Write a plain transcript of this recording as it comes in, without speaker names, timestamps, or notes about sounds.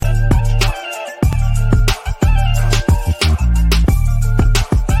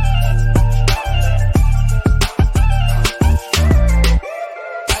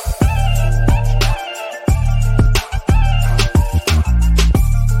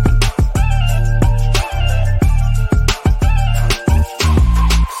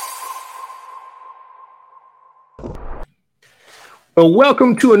Well,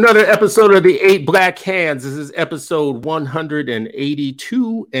 welcome to another episode of the Eight Black Hands. This is episode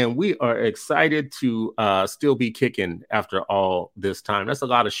 182, and we are excited to still be kicking after all this time. That's a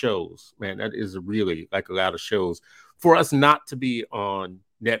lot of shows, man. That is really like a lot of shows for us not to be on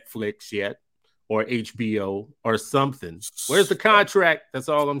Netflix yet or HBO or something. Where's the contract? That's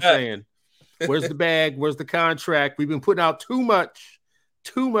all I'm saying. Where's the bag? Where's the contract? We've been putting out too much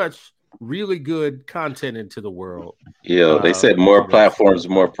really good content into the world. They said more platforms,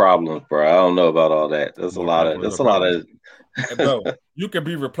 more problems, bro. I don't know about all that. That's a lot of. Hey, bro, you can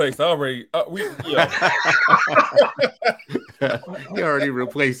be replaced already. You're already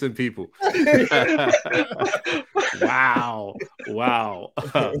replacing people. Wow.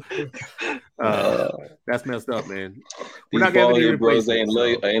 That's messed up, man. We're not gonna have any bros ain't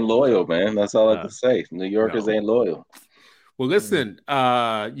loyal, man. That's all I can say. New Yorkers ain't loyal. Well, listen,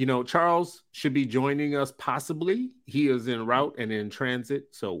 Charles should be joining us possibly. He is en route and in transit,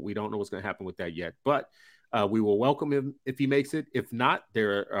 so we don't know what's going to happen with that yet. But we will welcome him if he makes it. If not,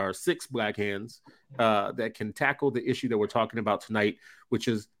 there are 6 Black Hands that can tackle the issue that we're talking about tonight, which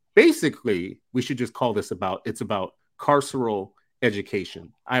is basically, we should just call this about carceral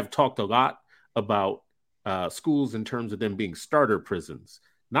education. I have talked a lot about schools in terms of them being starter prisons.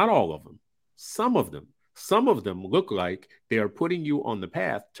 Not all of them. Some of them. Some of them look like they are putting you on the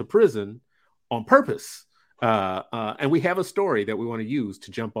path to prison on purpose. And we have a story that we want to use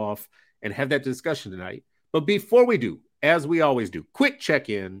to jump off and have that discussion tonight. But before we do, as we always do, quick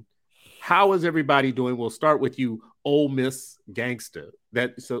check-in. How is everybody doing? We'll start with you, Ole Miss Gangster.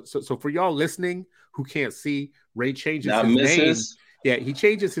 So for y'all listening who can't see, Ray changes his name. Yeah, he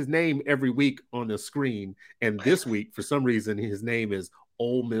changes his name every week on the screen. And this week, for some reason, his name is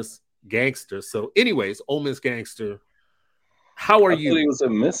Ole Miss Gangster. So anyways, Ole Miss Gangster, how are you? He was a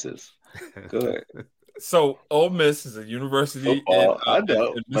Mrs. Good. So Ole Miss is a university I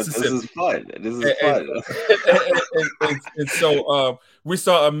know, in Mississippi. But this is fun. And so we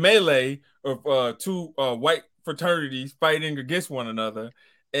saw a melee of 2 white fraternities fighting against one another,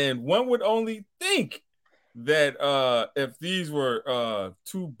 and one would only think that if these were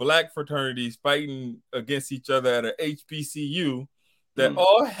 2 black fraternities fighting against each other at a HBCU, that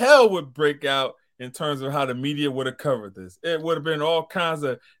all hell would break out in terms of how the media would have covered this. It would have been all kinds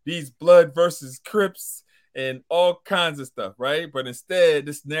of these blood versus Crips and all kinds of stuff, right? But instead,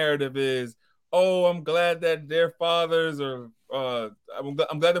 this narrative is, I'm glad that their fathers are, I'm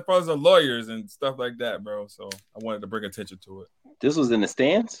glad their fathers are lawyers and stuff like that, bro. So I wanted to bring attention to it. This was in the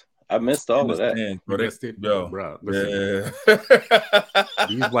stands? I missed all of that. Bro, listen,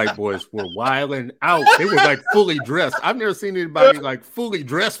 these white boys were wilding out. They were like fully dressed. I've never seen anybody like fully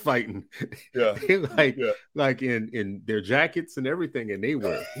dressed fighting. Yeah, like in their jackets and everything, and they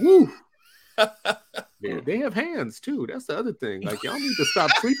were woo. They have hands too. That's the other thing. Like, y'all need to stop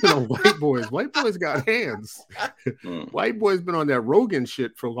sleeping on white boys. White boys got hands. White boys been on that Rogan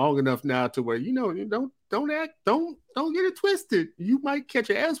shit for long enough now to where you don't get it twisted. You might catch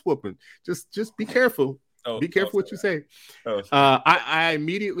an ass whooping. Just be careful. Be careful what you say. I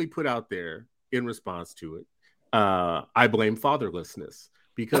immediately put out there in response to it. I blame fatherlessness.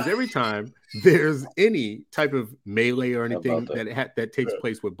 Because every time there's any type of melee or anything that takes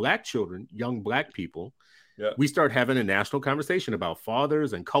place with black children, young black people, we start having a national conversation about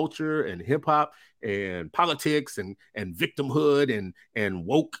fathers and culture and hip hop and politics and victimhood and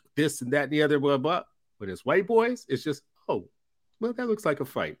woke this and that and the other, blah, blah. When it's white boys, it's just, that looks like a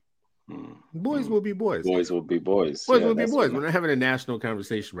fight. Boys will be boys. Boys will be boys. Boys will be boys. We're not having a national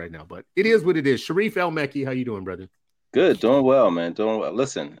conversation right now, but it is what it is. Sharif El-Mekki, how you doing, brother? Good, doing well, man. Doing well.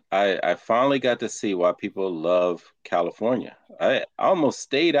 Listen, I finally got to see why people love California. I almost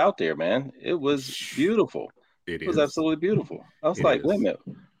stayed out there, man. It was beautiful. It was absolutely beautiful. I was wait a minute,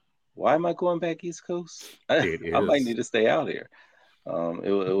 why am I going back East Coast? I might need to stay out here.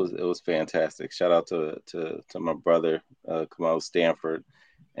 It was fantastic. Shout out to my brother, Kamal Stanford,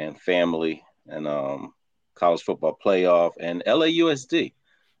 and family, and college football playoff, and LAUSD.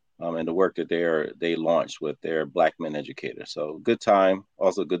 And the work that they launched with their Black men educator. So good time.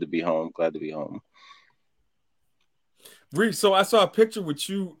 Also good to be home. Glad to be home. Reed, so I saw a picture with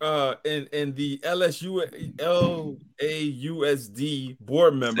you and the LAUSD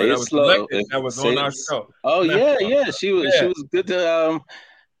board member that was elected, that was on our show. Oh yeah. She was good to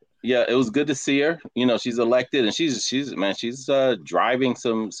it was good to see her. She's elected and she's driving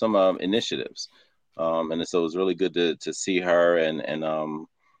some initiatives. And so it was really good to see her and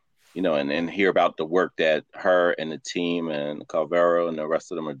hear about the work that her and the team and Calvero and the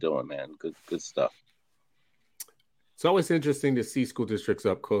rest of them are doing, man. Good stuff. It's always interesting to see school districts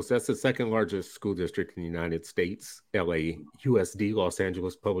up close. That's the second largest school district in the United States, LA, USD, Los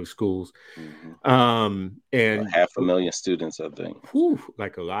Angeles Public Schools. And 500,000 students, I think.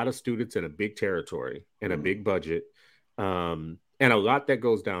 Like a lot of students in a big territory and a big budget. And a lot that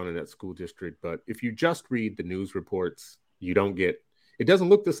goes down in that school district. But if you just read the news reports, you don't get, it doesn't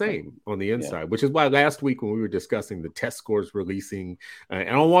look the same on the inside, which is why last week when we were discussing the test scores releasing, I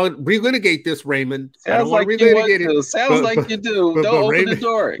don't want to relitigate this, Raymond. Sounds like you want to. Sounds like you do. Don't open Raymond, the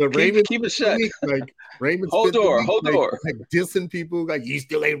door. Keep it shut. Like Raymond, hold door. Like dissing people, like you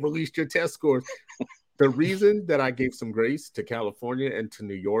still ain't released your test scores. The reason that I gave some grace to California and to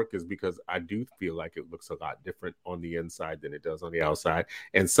New York is because I do feel like it looks a lot different on the inside than it does on the outside.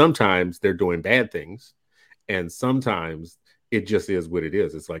 And sometimes they're doing bad things, and sometimes it just is what it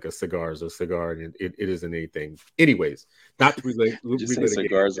is. It's like a cigar is a cigar, and it isn't anything. Anyways, not to relate.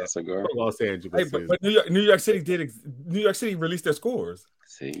 Cigars a cigar. Los Angeles. Hey, but New York City released their scores.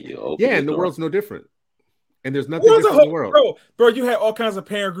 See, and the world's no different. And there's nothing different in the world. Bro, you had all kinds of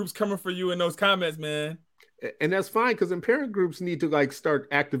parent groups coming for you in those comments, man. And that's fine, because then parent groups need to like start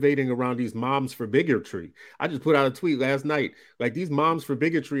activating around these moms for bigotry. I just put out a tweet last night. Like, these moms for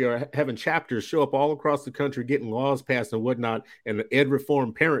bigotry are having chapters show up all across the country, getting laws passed and whatnot. And the ed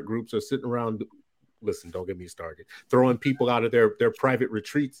reform parent groups are sitting around. Listen, don't get me started. Throwing people out of their private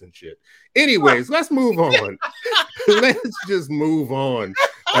retreats and shit. Anyways, let's move on. Let's just move on.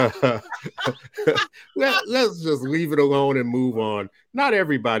 Let's just leave it alone and move on. Not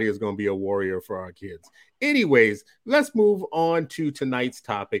everybody is going to be a warrior for our kids. Anyways, let's move on to tonight's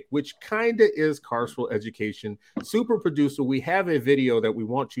topic, which kind of is carceral education. Super producer, we have a video that we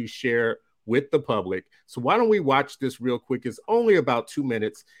want to share with the public. So why don't we watch this real quick? It's only about 2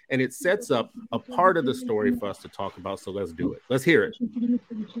 minutes, and it sets up a part of the story for us to talk about. So let's do it. Let's hear it.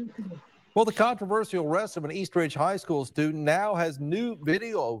 Well, the controversial arrest of an East Ridge High School student now has new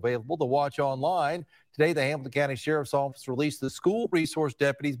video available to watch online. Today, the Hamilton County Sheriff's Office released the school resource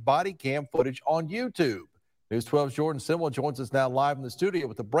deputy's body cam footage on YouTube. News 12's Jordan Simmel joins us now live in the studio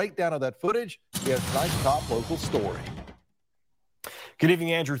with a breakdown of that footage. He has tonight's top local story. Good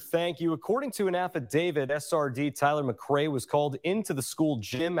evening, Andrew. Thank you. According to an affidavit, SRD Tyler McRae was called into the school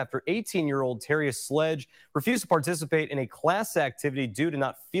gym after 18-year-old Terrius Sledge refused to participate in a class activity due to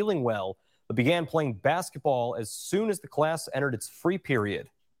not feeling well, but began playing basketball as soon as the class entered its free period.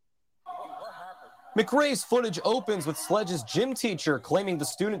 McRae's footage opens with Sledge's gym teacher claiming the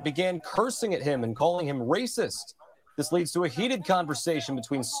student began cursing at him and calling him racist. This leads to a heated conversation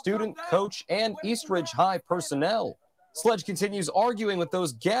between student, coach, and East Ridge High personnel. Sledge continues arguing with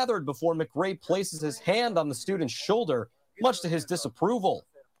those gathered before McRae places his hand on the student's shoulder, much to his disapproval.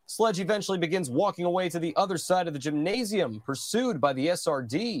 Sledge eventually begins walking away to the other side of the gymnasium, pursued by the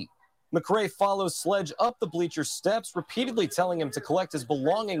SRD. McRae follows Sledge up the bleacher steps, repeatedly telling him to collect his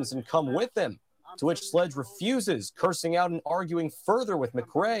belongings and come with him, to which Sledge refuses, cursing out and arguing further with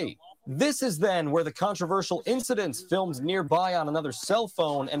McRae. This is then where the controversial incident filmed nearby on another cell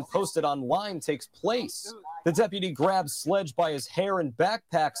phone and posted online takes place. The deputy grabs Sledge by his hair and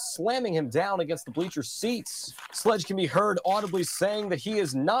backpack, slamming him down against the bleacher seats. Sledge can be heard audibly saying that he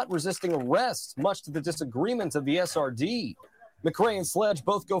is not resisting arrest, much to the disagreement of the SRD. McRae and Sledge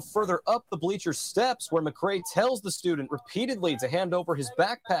both go further up the bleacher steps, where McRae tells the student repeatedly to hand over his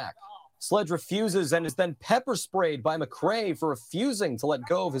backpack. Sledge refuses and is then pepper sprayed by McRae for refusing to let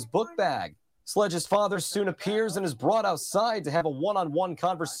go of his book bag. Sledge's father soon appears and is brought outside to have a one-on-one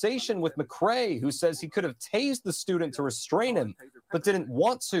conversation with McRae, who says he could have tased the student to restrain him, but didn't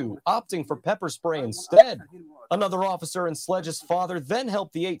want to, opting for pepper spray instead. Another officer and Sledge's father then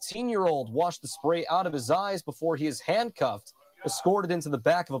help the 18-year-old wash the spray out of his eyes before he is handcuffed, escorted into the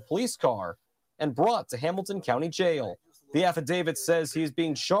back of a police car, and brought to Hamilton County Jail. The affidavit says he is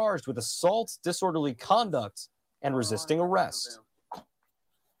being charged with assault, disorderly conduct, and resisting arrest.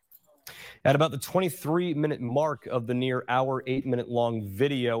 At about the 23-minute mark of the near hour, 8-minute-long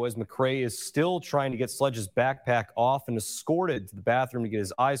video, as McRae is still trying to get Sledge's backpack off and escorted to the bathroom to get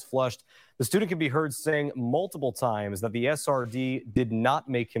his eyes flushed, the student can be heard saying multiple times that the SRD did not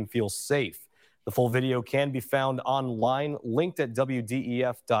make him feel safe. The full video can be found online, linked at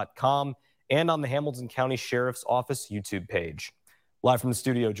WDEF.com. and on the Hamilton County Sheriff's Office YouTube page. Live from the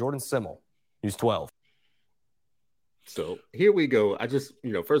studio, Jordan Simmel, News 12. So here we go. I just,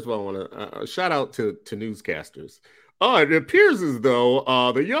 first of all, I want to shout out to newscasters. It appears as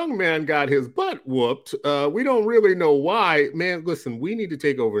though the young man got his butt whooped. We don't really know why. Man, listen, we need to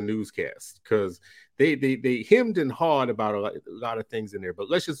take over newscasts because they hemmed and hawed about a lot of things in there. But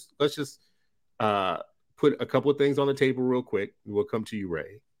let's just put a couple of things on the table real quick. We'll come to you,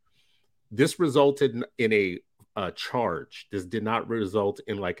 Ray. This resulted in a a charge. This did not result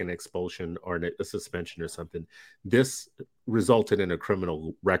in like an expulsion or a suspension or something. This resulted in a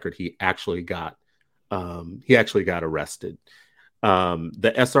criminal record. He actually got arrested.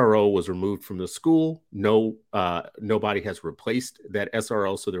 The SRO was removed from the school. Nobody has replaced that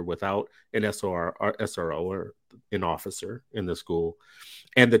SRO, so they're without an SRO or an officer in the school.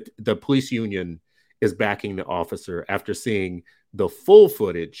 And the police union is backing the officer after seeing the full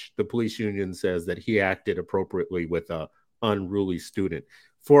footage. The police union says that he acted appropriately with a unruly student.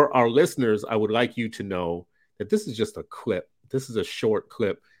 For our listeners, I would like you to know that this is just a clip. This is a short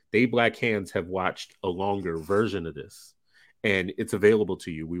clip. They Black Hands have watched a longer version of this, and it's available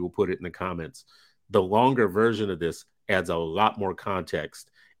to you. We will put it in the comments. The longer version of this adds a lot more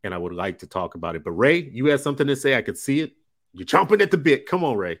context, and I would like to talk about it. But Ray, you had something to say. I could see it. You're chomping at the bit. Come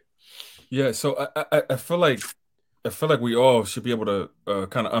on, Ray. Yeah, so I feel like we all should be able to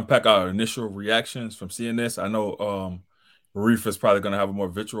kind of unpack our initial reactions from seeing this. I know Reef is probably going to have a more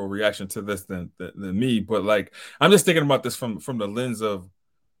visceral reaction to this than me, but like I'm just thinking about this from the lens of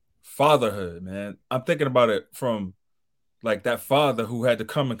fatherhood, man. I'm thinking about it from like that father who had to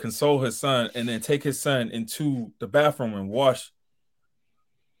come and console his son and then take his son into the bathroom and wash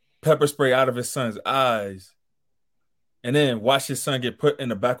pepper spray out of his son's eyes, and then watch his son get put in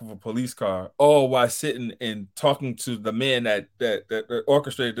the back of a police car, all while sitting and talking to the man that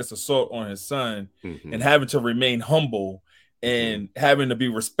orchestrated this assault on his son, and having to remain humble and having to be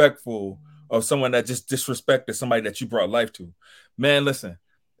respectful of someone that just disrespected somebody that you brought life to. Man, listen,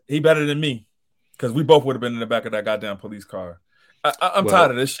 he better than me, because we both would have been in the back of that goddamn police car. I'm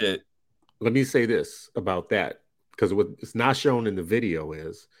tired of this shit. Let me say this about that, because what is not shown in the video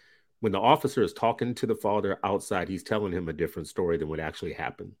is when the officer is talking to the father outside, he's telling him a different story than what actually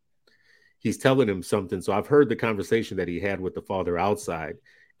happened. He's telling him something. So I've heard the conversation that he had with the father outside,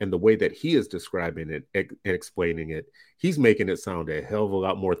 and the way that he is describing it and explaining it, he's making it sound a hell of a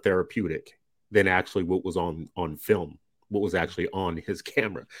lot more therapeutic than actually what was on film, what was actually on his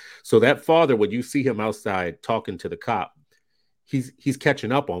camera. So that father, when you see him outside talking to the cop, he's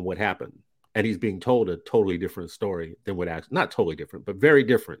catching up on what happened. And he's being told a totally different story than what actually, not totally different, but very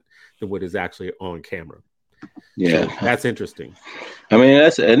different than what is actually on camera. Yeah, so that's interesting. I mean,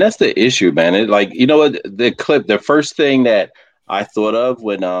 that's the issue, man. It, like, you know what, the clip, the first thing that I thought of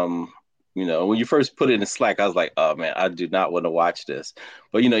when when you first put it in Slack, I was like, oh man, I do not want to watch this.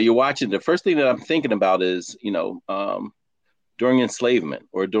 But you're watching, the first thing that I'm thinking about is during enslavement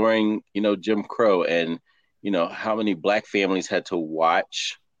or during Jim Crow, and how many Black families had to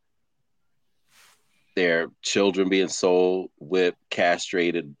watch their children being sold, whipped,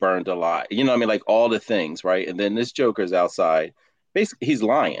 castrated, burned alive. Like all the things, right? And then this Joker's outside. Basically, he's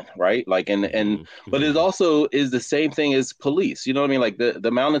lying, right? Like, but it also is the same thing as police. Like the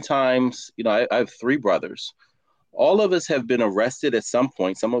amount of times, I have 3 brothers. All of us have been arrested at some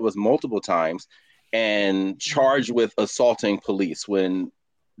point, some of us multiple times, and charged with assaulting police when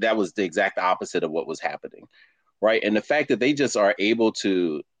that was the exact opposite of what was happening, right? And the fact that they just are able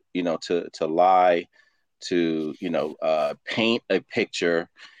to to lie, to paint a picture,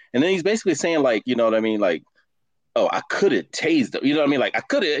 and then he's basically saying, like, like, oh, I could have tased him, like I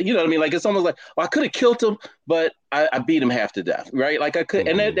could have, like it's almost like, oh, I could have killed him, but I beat him half to death, right? Like I could.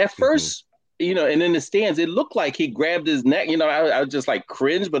 And that first, and in the stands, it looked like he grabbed his neck. I just like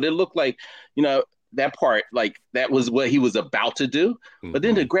cringe, but it looked like that part, like that was what he was about to do. But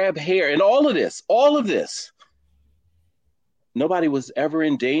then to grab hair and all of this, nobody was ever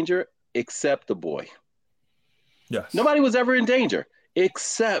in danger except the boy. Yes. Nobody was ever in danger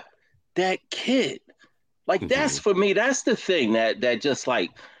except that kid. Like that's, for me, that's the thing that just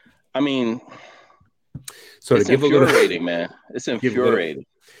like, I mean, so it's to give infuriating, man. It's infuriating.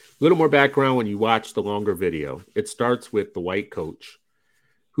 A little more background when you watch the longer video. It starts with the white coach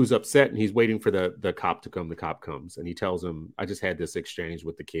who's upset and he's waiting for the cop to come. The cop comes and he tells him, I just had this exchange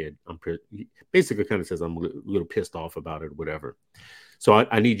with the kid. He basically kind of says, I'm a little pissed off about it, whatever. So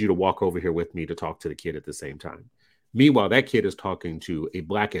I need you to walk over here with me to talk to the kid at the same time. Meanwhile, that kid is talking to a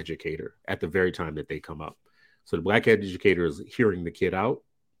Black educator at the very time that they come up. So the Black educator is hearing the kid out,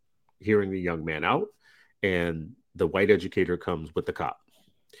 hearing the young man out, and the white educator comes with the cop.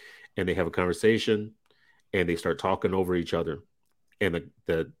 And they have a conversation, and they start talking over each other. And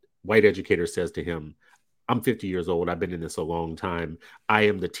the white educator says to him, I'm 50 years old. I've been in this a long time. I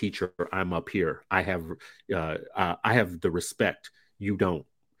am the teacher. I'm up here. I have the respect. You don't.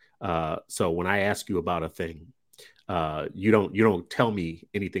 So when I ask you about a thing, you don't tell me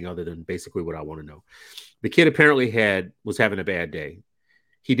anything other than basically what I want to know. The kid apparently was having a bad day.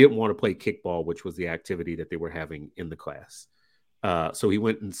 He didn't want to play kickball, which was the activity that they were having in the class. So he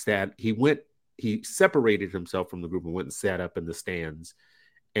went instead. He he separated himself from the group and went and sat up in the stands.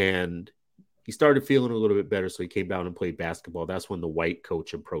 And he started feeling a little bit better, so he came down and played basketball. That's when the white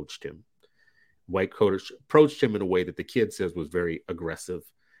coach approached him. White coach approached him in a way that the kid says was very aggressive,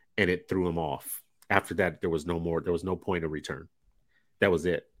 and it threw him off. After that, there was no point of return. That was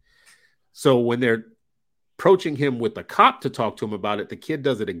it. So when they're approaching him with the cop to talk to him about it, the kid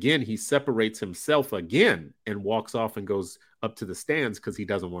does it again. He separates himself again and walks off and goes up to the stands because he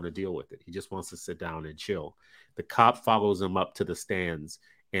doesn't want to deal with it. He just wants to sit down and chill. The cop follows him up to the stands,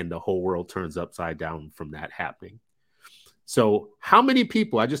 and the whole world turns upside down from that happening. So how many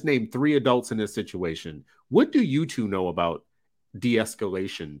people, I just named 3 adults in this situation. What do you two know about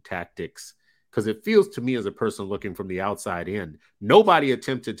de-escalation tactics? Because it feels to me as a person looking from the outside in, nobody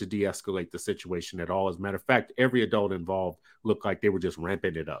attempted to de-escalate the situation at all. As a matter of fact, every adult involved looked like they were just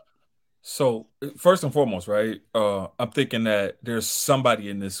ramping it up. So first and foremost, right, I'm thinking that there's somebody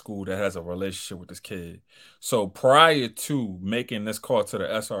in this school that has a relationship with this kid. So prior to making this call to the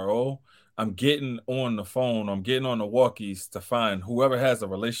SRO, I'm getting on the phone, I'm getting on the walkies to find whoever has a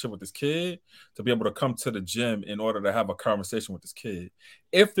relationship with this kid to be able to come to the gym in order to have a conversation with this kid.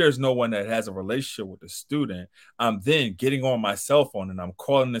 If there's no one that has a relationship with the student, I'm then getting on my cell phone and I'm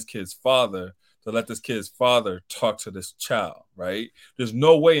calling this kid's father to let this kid's father talk to this child, right? There's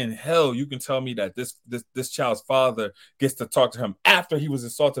no way in hell you can tell me that this child's father gets to talk to him after he was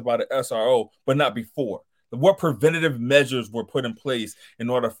assaulted by the SRO, but not before. What preventative measures were put in place in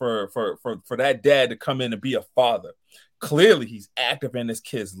order for that dad to come in and be a father? Clearly, he's active in this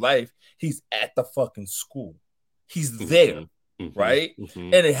kid's life. He's at the fucking school. He's there, right?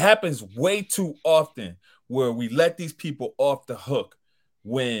 And it happens way too often where we let these people off the hook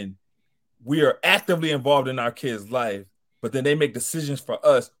when we are actively involved in our kids' life, but then they make decisions for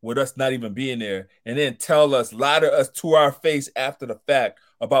us with us not even being there, and then lie to us to our face after the fact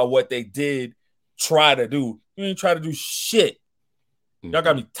about what they did try to do. You ain't try to do shit. Y'all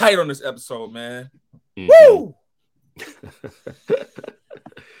got me tight on this episode, man. Woo!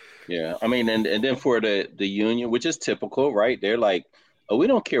 Yeah, I mean, and then for the union, which is typical, right? They're like, oh, we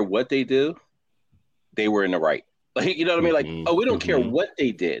don't care what they do. They were in the right. Like, you know what I mean? Like, oh, we don't care what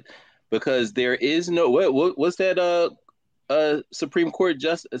they did because there is no, what's that Supreme Court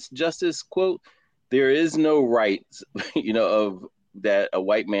justice quote? There is no right, of that a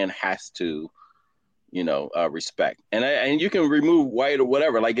white man has to, respect. And you can remove white or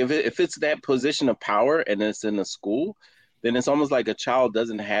whatever. Like if it's that position of power and it's in the school, then it's almost like a child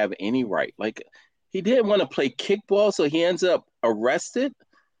doesn't have any right. Like he didn't want to play kickball, so he ends up arrested.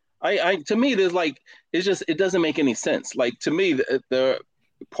 To me, there's like, it doesn't make any sense. Like to me, the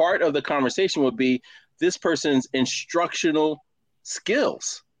part of the conversation would be this person's instructional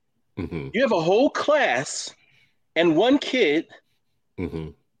skills. You have a whole class and one kid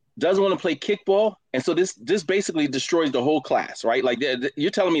doesn't want to play kickball. And so this basically destroys the whole class, right? Like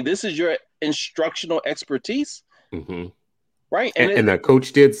you're telling me this is your instructional expertise, right? And the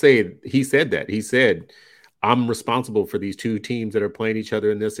coach did say, he said, I'm responsible for these 2 teams that are playing each other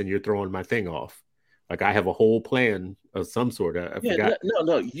in this, and you're throwing my thing off. Like I have a whole plan of some sort. I forgot.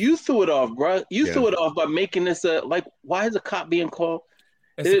 No, you threw it off, bro. Threw it off by making this why is a cop being called?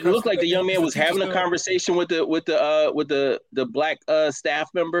 It looked like the young man was having a conversation with the black staff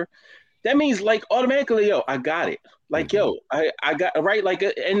member. That means like automatically, yo, I got it. Like, yo, I got right. Like,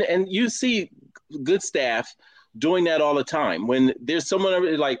 and you see good staff doing that all the time. When there's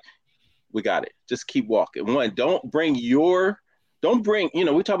someone like, we got it. Just keep walking. One, don't bring,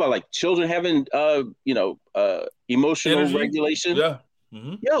 we talk about like children having, emotional energy. Regulation. Yeah.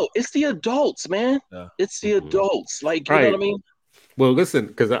 Yo, it's the adults, man. Yeah. It's the adults. Like, you know what I mean? Well, listen,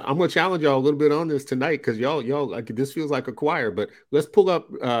 because I'm going to challenge y'all a little bit on this tonight because y'all like this feels like a choir, but let's pull up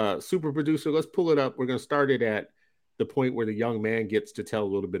super producer. Let's pull it up. We're going to start it at the point where the young man gets to tell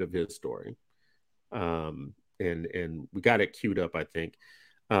a little bit of his story. And we got it queued up, I think.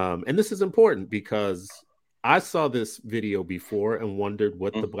 And this is important because I saw this video before and wondered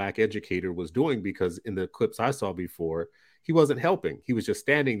what the black educator was doing, because in the clips I saw before, he wasn't helping. He was just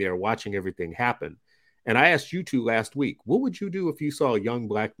standing there watching everything happen. And I asked you 2 last week, what would you do if you saw a young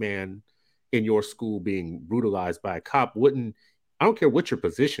black man in your school being brutalized by a cop? I don't care what your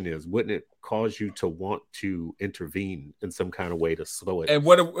position is, wouldn't it cause you to want to intervene in some kind of way to slow it? And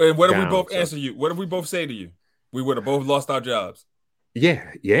what if we both answer you? What if we both say to you, we would have both lost our jobs?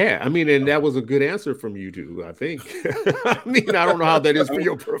 Yeah. I mean, and that was a good answer from you 2, I think. I mean, I don't know how that is for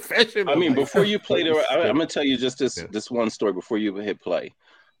your profession. I mean, before you play, I'm going to tell you just this one story before you hit play.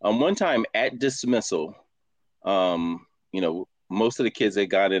 One time at dismissal, most of the kids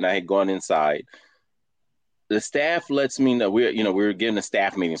had got in. I had gone inside. the staff lets me know we were getting a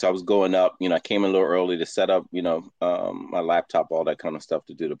staff meeting. So I was going up, I came a little early to set up, my laptop, all that kind of stuff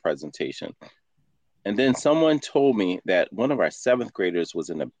to do the presentation. And then someone told me that one of our 7th graders was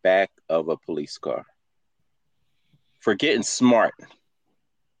in the back of a police car for getting smart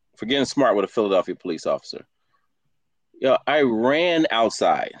with a Philadelphia police officer. I ran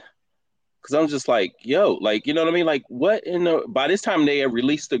outside because I'm just like, like, you know what I mean? Like, what by this time they had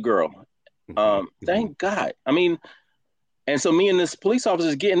released the girl. Thank God. I mean, and so me and this police officer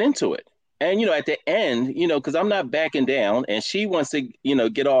is getting into it. And, at the end, because I'm not backing down and she wants to,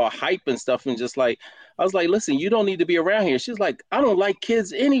 get all hype and stuff. And just like, I was like, listen, you don't need to be around here. She's like, I don't like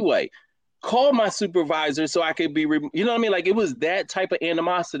kids anyway. Call my supervisor so I could be, you know what I mean? Like, it was that type of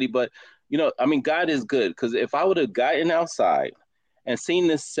animosity. But, I mean, God is good, because if I would have gotten outside and seen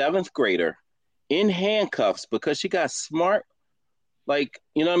this 7th grader in handcuffs because she got smart, like,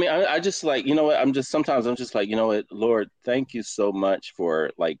 you know what I mean? I just like, sometimes I'm just like, Lord, thank you so much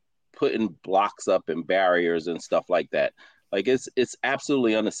for like putting blocks up and barriers and stuff like that. Like, it's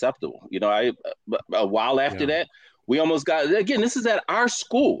absolutely unacceptable. A while after that, we almost got, again, this is at our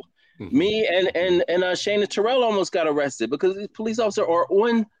school. Me and Shana Terrell almost got arrested because these police officers are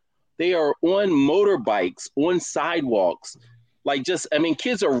on motorbikes, on sidewalks. Like,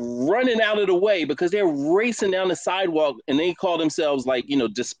 kids are running out of the way because they're racing down the sidewalk, and they call themselves like,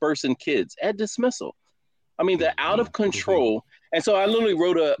 dispersing kids at dismissal. I mean, they're out of control. And so I literally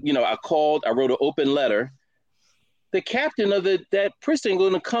wrote I wrote an open letter. The captain of that precinct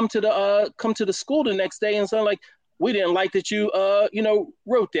going to come to the school the next day and say, like, we didn't like that you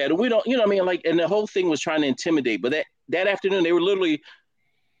wrote that. And we don't, like, and the whole thing was trying to intimidate. But that afternoon, they were literally,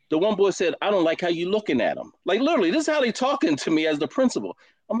 the one boy said, I don't like how you looking at him. Like, literally, this is how they talking to me as the principal.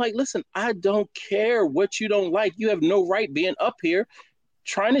 I'm like, listen, I don't care what you don't like. You have no right being up here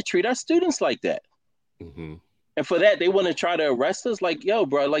trying to treat our students like that. Mm-hmm. And for that, they want to try to arrest us. Like, yo,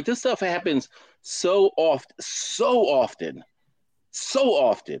 bro, like, this stuff happens so often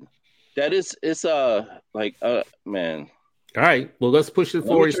that it's man. All right. Well, let's push the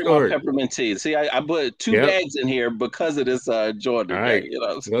Forey story. Peppermint tea. See, I put 2 bags in here because of this Jordan. All right.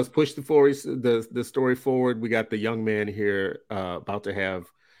 So let's push the Forey the story forward. We got the young man here about to have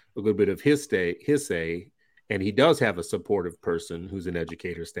a little bit of his say, and he does have a supportive person who's an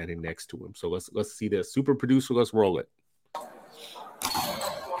educator standing next to him. So let's see this. Super producer, let's roll it.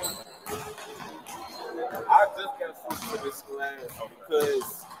 I just got switched to this class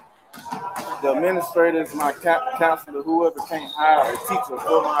because the administrators, my counselor, whoever can't hire a teacher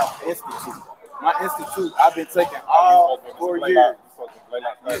for my institute. My institute, I've been taking all 4 years. Yes,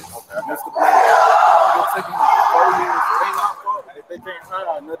 Mr. Black. I've been taking them for 4 years. It ain't my fault if they can't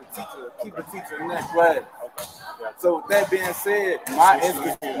hire another teacher, keep a teacher in that class. So with that being said, my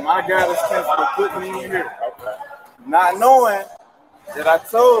institute, my guidance counselor put me in here. Not knowing that I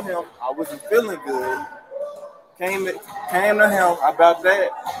told him I wasn't feeling good. Came to him about that.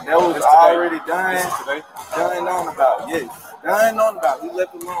 That was already done on about. Yes, done on about. We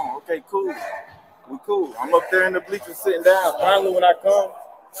left alone. Okay, cool. We cool. I'm up there in the bleachers sitting down. Finally, when I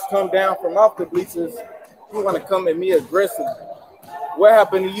come down from off the bleachers, you want to come at me aggressive. What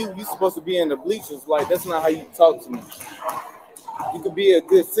happened to you? You supposed to be in the bleachers. Like, that's not how you talk to me. You could be a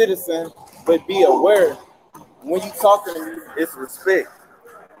good citizen, but be aware. When you talking to me, it's respect.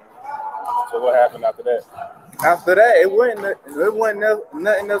 So what happened after that? After that, it wasn't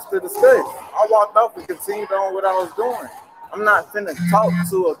nothing else to discuss. I walked off and continued on what I was doing. I'm not finna talk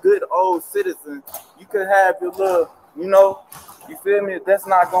to a good old citizen. You could have your little, you feel me? That's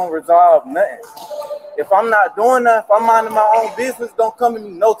not gonna resolve nothing. If I'm not doing that, if I'm minding my own business, don't come to me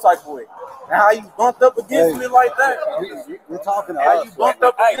no type of way. And how you bumped up against me like that? You're talking to how us. You bumped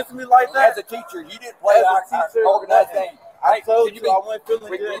up against me like that? As a teacher, you didn't play our organized game. I told you I wasn't feeling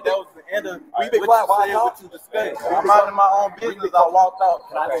good. That was the end of what you said, what you discussed. I'm minding my own business. I walked out.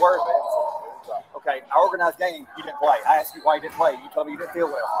 Can I have a word, man? Okay, our organized game, you didn't play. I asked you why you didn't play. You told me you didn't feel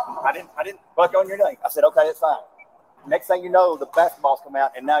well. I didn't buck on your name. I said, okay, it's fine. Next thing you know, the basketballs come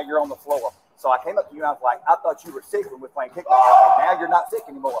out, and now you're on the floor. So I came up to you and I was like, I thought you were sick when we were playing kickball, and now you're not sick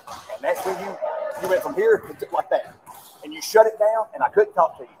anymore. And that's when you went from here to like that. And you shut it down, and I couldn't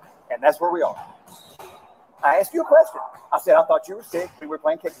talk to you. And that's where we are. I asked you a question. I said, I thought you were sick when we were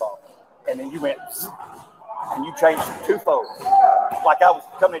playing kickball. And then you went, and you changed twofold. Like I was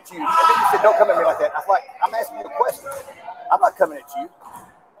coming at you. And then you said, don't come at me like that. I was like, I'm asking you a question. I'm not coming at you.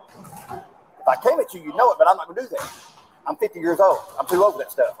 If I came at you, you know it, but I'm not going to do that. I'm 50 years old. I'm too old for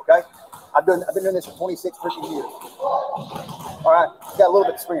that stuff, okay? I've been doing this for 26 freaking years. All right? Got a little bit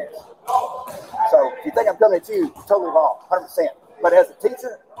of experience. So if you think I'm coming at you, you're totally wrong, 100%. But as a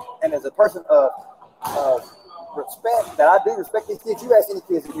teacher and as a person of respect that I do respect these kids. You ask any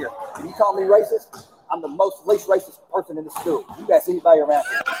kids in here, if you call me racist, I'm the most least racist person in the school. You ask anybody around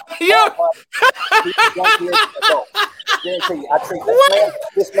here. Yeah. Guarantee you, I treat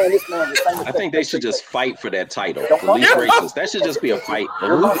this man the same. I think they should just fight for that title. The least racist. That should just be a fight.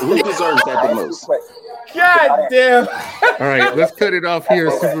 Who deserves that the most? God damn. All right, let's cut it off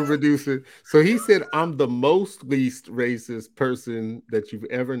here, super producer. So he said, I'm the most least racist person that you've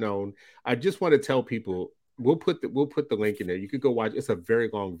ever known. I just want to tell people, we'll put the link in there. You could go watch. It's a very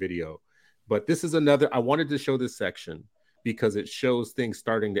long video. But this is another, I wanted to show this section because it shows things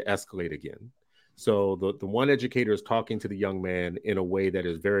starting to escalate again. So the one educator is talking to the young man in a way that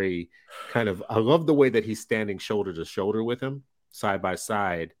is very kind of, I love the way that he's standing shoulder to shoulder with him, side by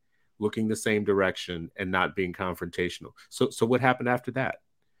side, looking the same direction and not being confrontational. So what happened after that?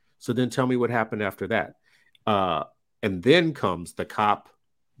 So then tell me what happened after that. And then comes the cop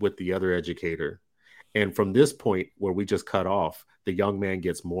with the other educator. And from this point where we just cut off, the young man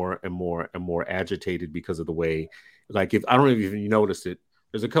gets more and more and more agitated because of the way, like, if I don't know if you noticed it,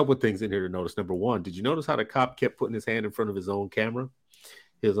 there's a couple of things in here to notice. Number one, did you notice how the cop kept putting his hand in front of his own camera,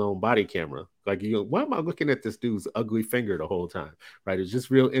 his own body camera? Like, why am I looking at this dude's ugly finger the whole time? Right? It's just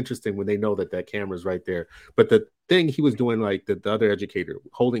real interesting when they know that camera's right there. But the thing he was doing, like the other educator,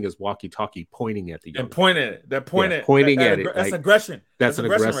 holding his walkie-talkie, pointing at the young man. Pointing at it. They're pointing at it. That's aggression. That's an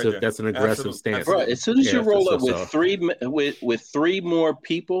aggressive. Right, that's an aggressive stance. Bro, as soon as you roll up with three more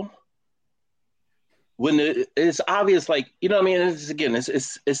people, when it's obvious, like, you know what I mean?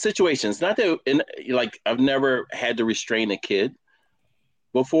 It's situations. Not that, like, I've never had to restrain a kid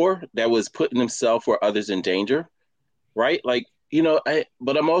before that was putting himself or others in danger, right? Like,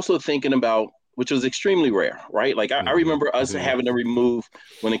 but I'm also thinking about, which was extremely rare, right? Like, I remember us having to remove,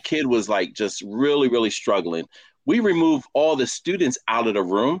 when a kid was like just really, really struggling, we removed all the students out of the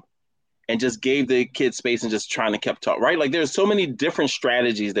room and just gave the kid space and just trying to keep talking, right? Like, there's so many different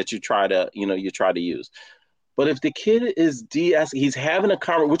strategies that you try to use. But if the kid is he's having a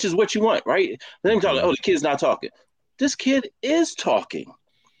conversation, which is what you want, right? Let him talk. Oh, the kid's not talking. This kid is talking.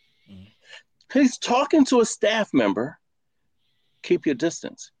 He's talking to a staff member. Keep your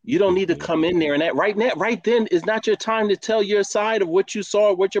distance. You don't need to come in there and that right then is not your time to tell your side of what you saw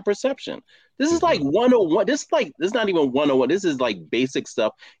or what your perception. This is like 101. This is not even 101. This is like basic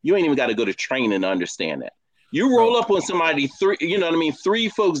stuff. You ain't even got to go to training to understand that. You roll up on somebody three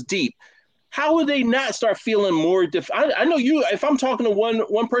folks deep. How would they not start feeling more? I know you. If I'm talking to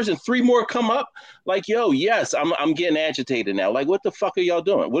one person, three more come up. Like, yo, yes, I'm getting agitated now. Like, what the fuck are y'all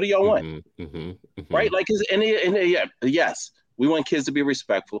doing? What do y'all want? Right? Like, yes, we want kids to be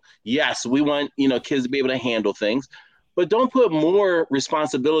respectful. Yes, we want kids to be able to handle things. But don't put more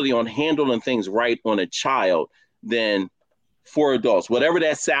responsibility on handling things right on a child than for adults, whatever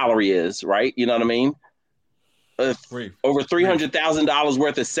that salary is, right? You know what I mean? Over $300,000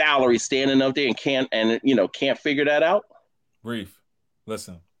 worth of salary standing up there and can't figure that out. Reef,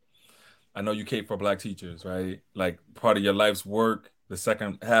 listen, I know you cape for Black teachers, right? Like, part of your life's work, the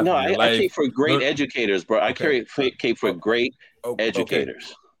second half of your life. I cape for great educators, bro. I cape for great educators.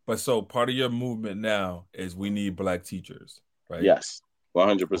 Okay. But so part of your movement now is we need Black teachers, right? Yes,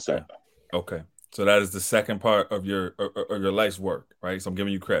 100%. Okay. So that is the second part of your life's work, right? So I'm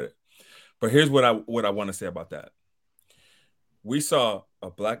giving you credit. But here's what I want to say about that. We saw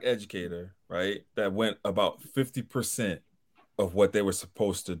a Black educator, right, that went about 50% of what they were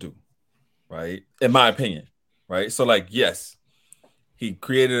supposed to do, right? In my opinion, right? So, like, yes, he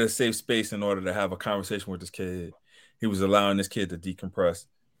created a safe space in order to have a conversation with this kid. He was allowing this kid to decompress,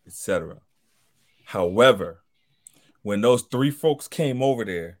 etc. However, when those three folks came over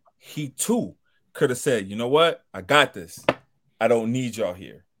there, he too could have said, you know what? I got this. I don't need y'all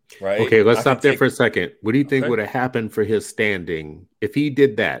here. Right. Okay, let's stop there for a second. What do you think would have happened for his standing if he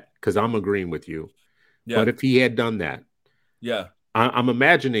did that? Because I'm agreeing with you. Yeah. But if he had done that, I'm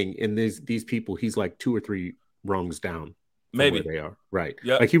imagining in these people, he's like 2 or 3 rungs down. Maybe where they are. Right.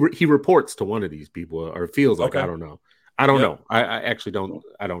 Yeah. Like he reports to one of these people, or feels like, I don't know. I don't know. I actually don't.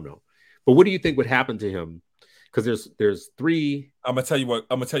 I don't know. But what do you think would happen to him? Because there's 3. I'm gonna tell you what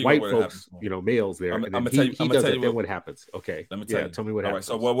white folks, males there. I'm gonna tell you. Then what happens? Okay, let me tell you. Tell me what happens.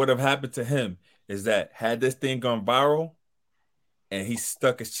 Right, so what would have happened to him is that had this thing gone viral, and he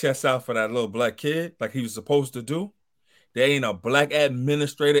stuck his chest out for that little Black kid like he was supposed to do, there ain't a Black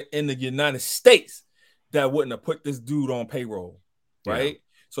administrator in the United States that wouldn't have put this dude on payroll, right? Yeah.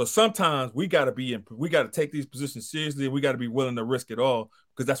 So sometimes we got to take these positions seriously. We got to be willing to risk it all,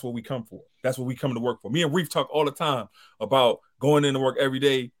 because that's what we come for. That's what we come to work for. Me and Reef talk all the time about going into work every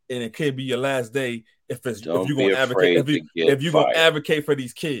day, and it could be your last day if you're going to advocate for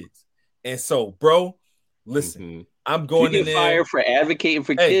these kids. And so, bro, listen, I'm going you in get there. fired for advocating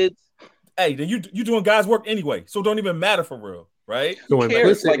for kids. Hey, then you doing God's work anyway, so it don't even matter for real, right? So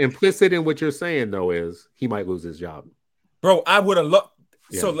implicit in what you're saying though is he might lose his job. Bro, I would have loved.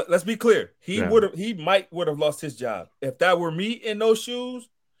 Yeah. So let's be clear. He might would have lost his job. If that were me in those shoes,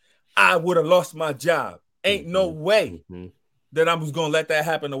 I would have lost my job. Ain't no way that I was gonna let that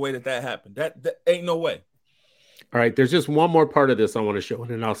happen the way that happened. That ain't no way. All right, there's just one more part of this I want to show,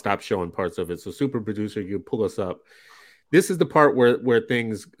 and then I'll stop showing parts of it. So, super producer, you pull us up. This is the part where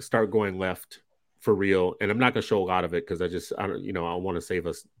things start going left for real, and I'm not going to show a lot of it because I want to save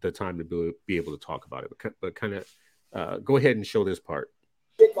us the time to be able to talk about it. But kind of go ahead and show this part.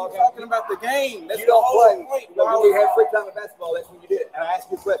 Talking about the game. That's you don't play. When you had free time in basketball, that's when you did it. And I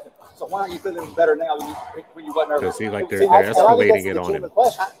asked you a question. So why are you feeling better now when you wasn't nervous? See, like they're escalating it on him.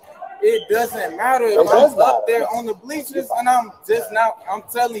 It doesn't matter if I'm up there on the bleachers and I'm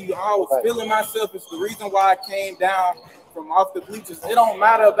telling you, I was feeling myself. It's the reason why I came down from off the bleachers. It don't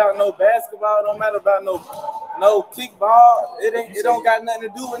matter about no basketball. It don't matter about no kickball. It don't got nothing to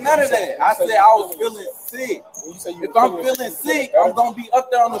do with none of that. I said I was feeling sick. If I'm feeling sick, I'm gonna be up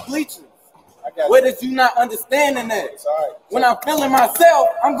there on the bleachers. Where did you not understanding that? When I'm feeling myself,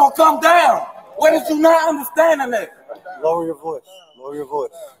 I'm gonna come down. Where did you not understanding that? Lower your voice. Lower your voice.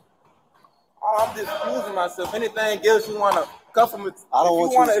 I'm just excusing myself. Anything else you want to compliment? I don't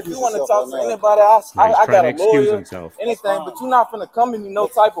want if you want to talk to anybody else, I got a lawyer. Anything, but you're not finna come in me no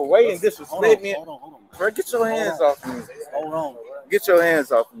type of way and disrespect me. Hold on. Bro, get your hands off me. Hold on. Get your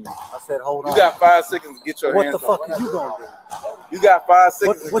hands off me. I said, hold on. You got 5 seconds to get your hands off me. What the fuck are you gonna do? You got 5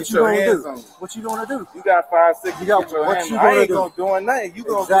 seconds to What get you your gonna hands do? on me. What you gonna do? You got 5 seconds to get your hands on me. I ain't gonna do nothing. You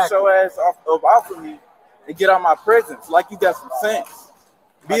gonna get your ass off of me and get out my presence like you got some sense.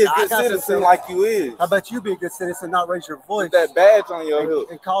 Be a good citizen like you is. How about you be a good citizen, not raise your voice? With that badge on your hood.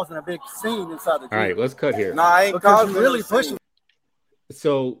 And causing a big scene inside the gym. All right, let's cut here. Nah, I ain't causing really pushing.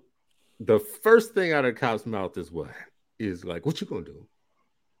 So the first thing out of the cop's mouth is what? Is like, what you gonna do?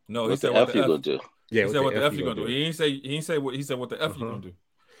 No, he said what the F you gonna do. Yeah, he said what the F you gonna do. He ain't say what the F you gonna do.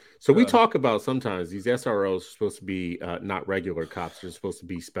 So we talk about sometimes these SROs are supposed to be not regular cops. They're supposed to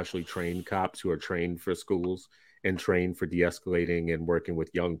be specially trained cops who are trained for schools and trained for de-escalating and working with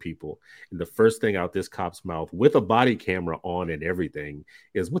young people. And the first thing out this cop's mouth with a body camera on and everything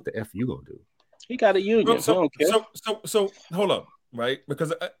is, what the F you gonna do? He got a union. So hold up, right?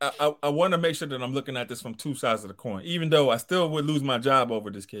 Because I want to make sure that I'm looking at this from two sides of the coin, even though I still would lose my job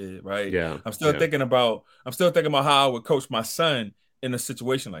over this kid, right? Yeah. I'm still thinking about how I would coach my son in a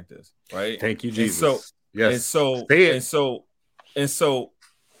situation like this, right? Thank you, Jesus. And so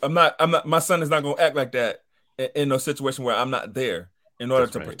I'm not my son is not gonna act like that in a situation where I'm not there in order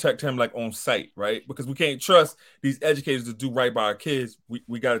to protect him like on site, right? Because we can't trust these educators to do right by our kids.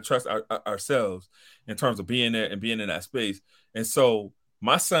 We got to trust ourselves in terms of being there and being in that space. And so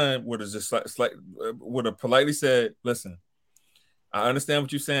my son would have just would have politely said, "Listen, I understand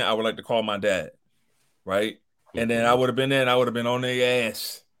what you're saying. I would like to call my dad," right? And then I would have been there and I would have been on their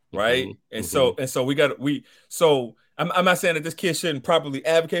ass, right? And so I'm not saying that this kid shouldn't properly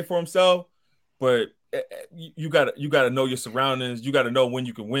advocate for himself, but you gotta know your surroundings. You gotta know when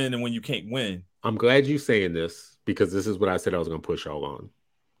you can win and when you can't win. I'm glad you're saying this, because this is what I said I was going to push y'all on.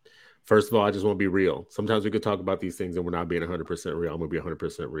 First of all, I just want to be real. Sometimes we could talk about these things and we're not being 100% real. I'm going to be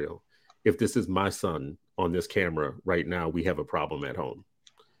 100% real. If this is my son on this camera right now, we have a problem at home.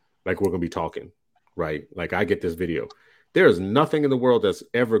 Like, we're going to be talking, right? Like, I get this video. There is nothing in the world that's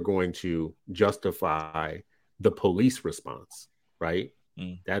ever going to justify the police response, right?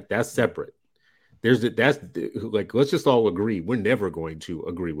 That's separate. That's like, let's just all agree we're never going to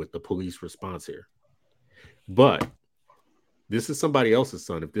agree with the police response here. But this is somebody else's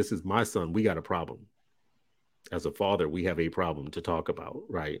son. If this is my son, we got a problem. As a father, we have a problem to talk about,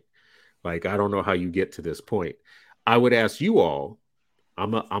 right? Like, I don't know how you get to this point. I would ask you all,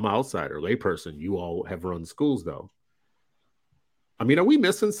 I'm an outsider, layperson. You all have run schools, though. I mean, are we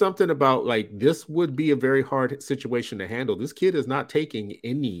missing something about, like, this would be a very hard situation to handle? This kid is not taking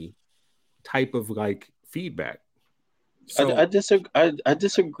any type of like feedback. So I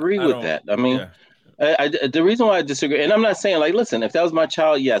disagree with that. I mean, the reason why I disagree, and I'm not saying, like, listen, if that was my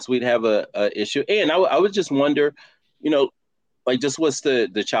child, yes, we'd have a issue. And I would just wonder, like, just what's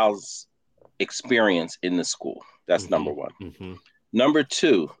the child's experience in the school? That's number one. Number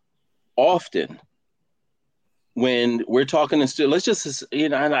two, often when we're talking to students, let's just,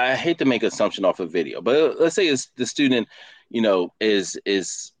 and I hate to make an assumption off a video, but let's say it's the student, is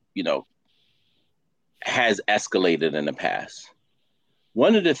has escalated in the past.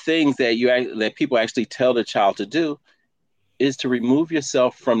 One of the things that people actually tell the child to do is to remove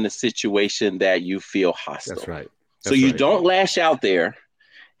yourself from the situation that you feel hostile. That's right. So you don't lash out there.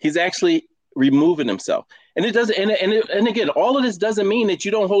 He's actually removing himself. And it doesn't, and again, all of this doesn't mean that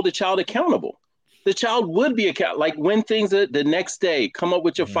you don't hold the child accountable. The child would be accountable. Like when things are the next day, come up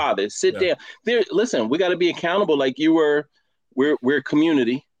with your father, sit down. There, listen, we got to be accountable. Like we're a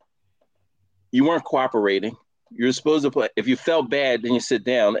community. You weren't cooperating. You're supposed to if you felt bad, then you sit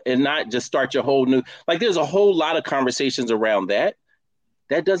down and not just start your whole new, like there's a whole lot of conversations around that.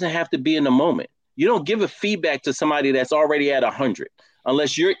 That doesn't have to be in the moment. You don't give a feedback to somebody that's already at 100,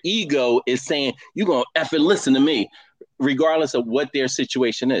 unless your ego is saying, you're going to effing listen to me, regardless of what their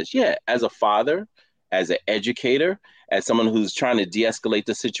situation is. Yeah, as a father, as an educator, as someone who's trying to de-escalate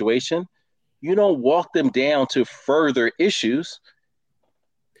the situation, you don't walk them down to further issues.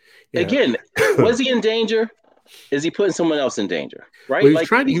 Yeah. Again, was he in danger? Is he putting someone else in danger? Right?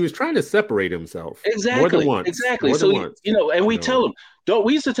 Well, he was trying to separate himself. Exactly. More than once. Exactly. More so, once. And we tell them,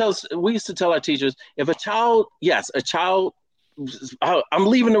 we used to tell our teachers, if a child, I'm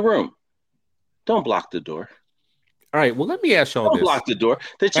leaving the room, don't block the door. All right. Well, let me ask y'all don't this. Block the door.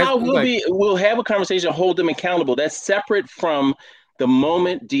 The child will have a conversation, hold them accountable. That's separate from the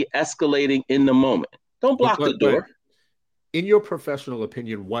moment, de-escalating in the moment. Don't block the door. In your professional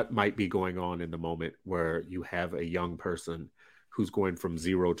opinion, what might be going on in the moment where you have a young person who's going from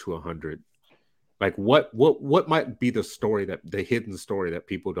 0 to 100? Like what might be the hidden story that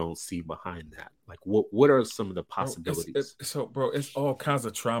people don't see behind that? Like what are some of the possibilities? Bro, it's all kinds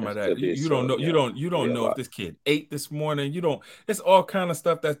of trauma that you don't know. You don't know if this kid ate this morning. It's all kind of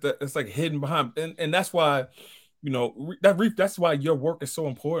stuff that's like hidden behind, and that's why. That's why your work is so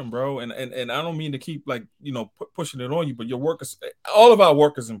important, bro. And I don't mean to keep pushing it on you, but all of our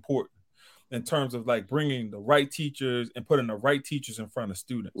work is important in terms of like bringing the right teachers and putting the right teachers in front of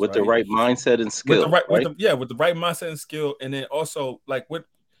students with the right mindset and skill. With the right mindset and skill, and then also like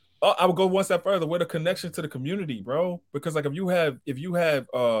I would go one step further with a connection to the community, bro. Because like if you have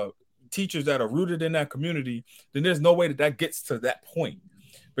teachers that are rooted in that community, then there's no way that gets to that point.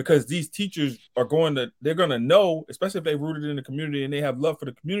 Because these teachers they're going to know, especially if they're rooted in the community and they have love for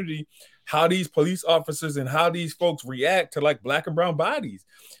the community, how these police officers and how these folks react to like Black and brown bodies.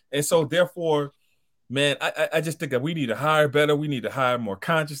 And so therefore, man, I just think that we need to hire better. We need to hire more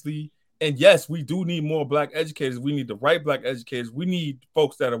consciously. And yes, we do need more Black educators. We need the right Black educators. We need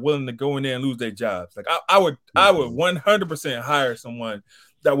folks that are willing to go in there and lose their jobs. Like I would 100% hire someone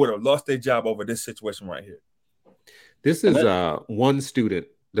that would have lost their job over this situation right here. This is one student.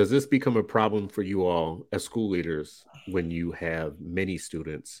 Does this become a problem for you all as school leaders when you have many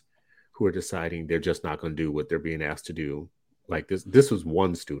students who are deciding they're just not going to do what they're being asked to do? Like this was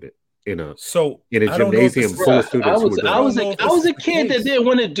one student in a gymnasium full of students. I was a kid that didn't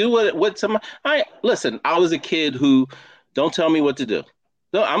want to do what somebody. I was a kid who don't tell me what to do.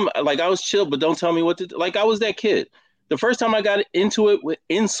 No, I was chill, but don't tell me what to do. Like I was that kid. The first time I got into it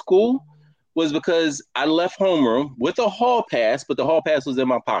in school was because I left homeroom with a hall pass, but the hall pass was in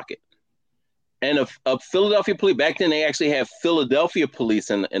my pocket. And a Philadelphia police, back then they actually had Philadelphia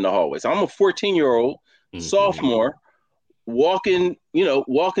police in the hallways. I'm a 14-year-old sophomore walking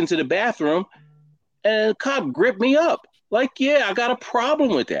to the bathroom, and a cop gripped me up. Like, yeah, I got a problem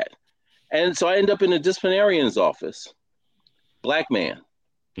with that. And so I end up in a disciplinarian's office. Black man.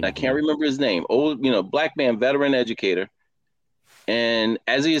 I can't remember his name. Old, Black man, veteran educator. And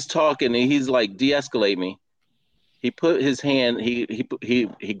as he is talking, and he's like, de-escalate me. He put his hand,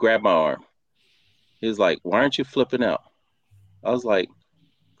 he grabbed my arm. He was like, why aren't you flipping out? I was like,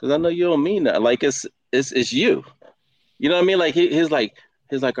 because I know you don't mean that. Like, it's you. You know what I mean? Like, he's like,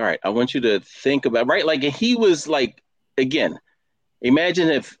 all right, I want you to think about, right? Like, he was like, again, imagine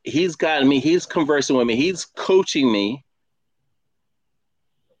if he's got me, he's conversing with me, he's coaching me,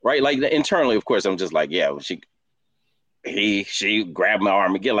 right? Like, internally, of course, I'm just like, yeah, she grabbed my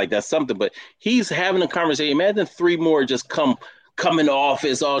arm again, like that's something, but he's having a conversation. Imagine 3 more just come in the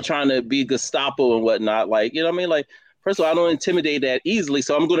office all trying to be Gestapo and whatnot. Like, you know what I mean? Like, first of all, I don't intimidate that easily.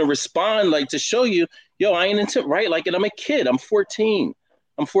 So I'm going to respond like to show you, I ain't intimidated, right? Like, and I'm a kid. I'm 14.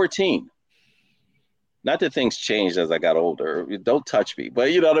 Not that things changed as I got older. Don't touch me,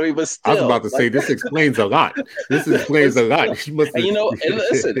 but you know what I mean? But still. I was about to say, this explains a lot. This explains a lot. And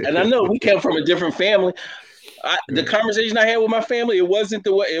listen, and I know we came from a different family. The conversation I had with my family, it wasn't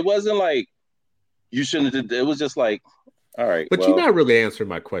like you shouldn't have. It was just like, all right. But you're not really answering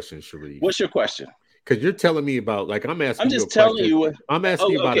my question, Sharif. What's your question? Because you're telling me about, like, I'm asking. I'm just telling you. I'm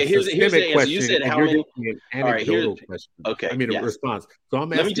asking you about a systemic question. You said how many? An anecdotal question. Okay. I mean, a response. So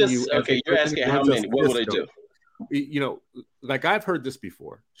I'm asking you. Okay, you're asking how many? What would I do? Like I've heard this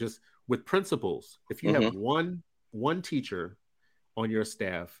before. Just with principals, if you have one one teacher on your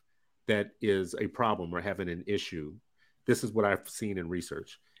staff that is a problem or having an issue, this is what I've seen in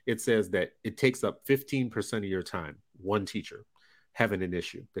research. It says that it takes up 15% of your time, one teacher having an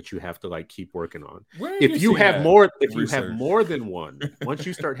issue that you have to like keep working on. If you have more than one, once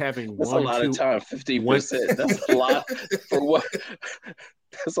you start having that's one, a lot of time. 15%. That's a lot for what?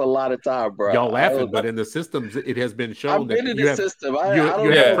 That's a lot of time, bro. Y'all laughing, but in the systems, it has been shown that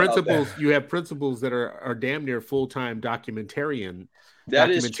you have principals that are damn near full-time documentarian.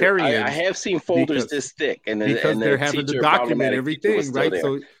 That is true. I have seen folders this thick, and they're having to document everything, right?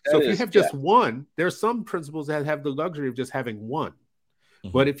 So if you have just one, there's some principals that have the luxury of just having one.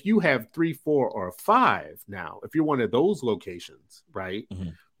 Mm-hmm. But if you have 3, 4, or 5 now, if you're one of those locations, right? Mm-hmm.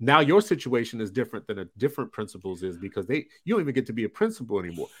 Now your situation is different than a different principal's is because you don't even get to be a principal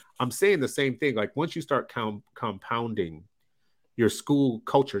anymore. I'm saying the same thing. Like once you start compounding, your school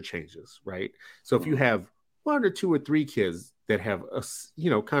culture changes, right? So if you have 1 or 2 or 3 kids that have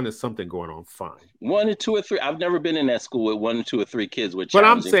kind of something going on, fine. 1 or 2 or 3. I've never been in that school with 1 or 2 or 3 kids. But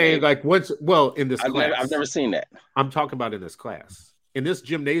I'm saying like in this class. I've never seen that. I'm talking about in this class. In this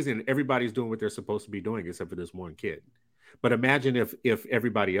gymnasium, everybody's doing what they're supposed to be doing except for this one kid. But imagine if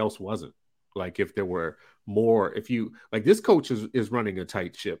everybody else wasn't. Like if there were more, if you like this coach is running a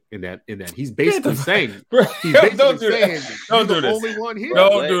tight ship in that he's basically saying don't do this. Only one here.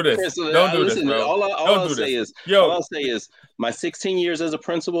 Don't do this. Don't do this, bro. All I'll say is my 16 years as a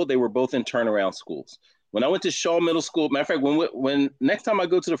principal, they were both in turnaround schools. When I went to Shaw Middle School, matter of fact, when next time I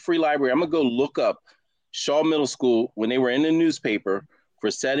go to the free library, I'm gonna go look up Shaw Middle School when they were in the newspaper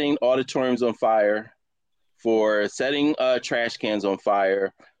for setting auditoriums on fire, for setting trash cans on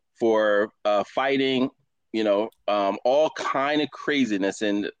fire, for fighting, all kind of craziness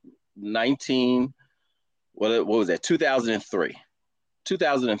in 2003.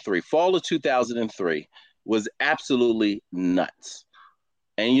 2003, fall of 2003 was absolutely nuts.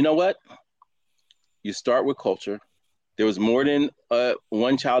 And you know what? You start with culture. There was more than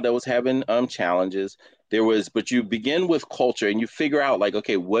one child that was having challenges. But you begin with culture and you figure out like,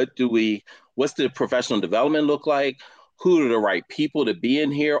 okay, what's the professional development look like? Who are the right people to be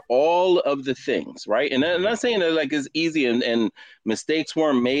in here? All of the things, right? And I'm not saying that like it's easy and mistakes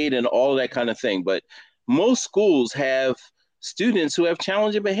weren't made and all of that kind of thing, but most schools have students who have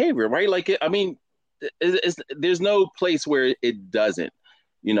challenging behavior, right? Like, there's no place where it doesn't,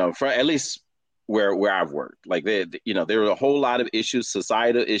 for at least where I've worked. Like, there are a whole lot of issues,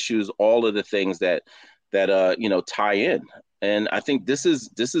 societal issues, all of the things that tie in. And I think this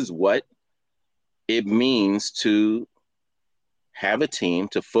is what it means to have a team,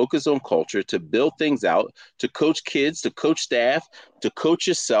 to focus on culture, to build things out, to coach kids, to coach staff, to coach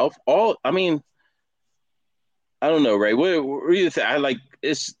yourself. I don't know, Ray. What do you think?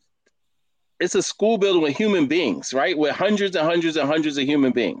 It's a school building with human beings, right? With hundreds and hundreds and hundreds of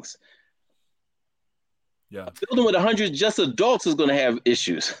human beings. Yeah. A building with 100 just adults is going to have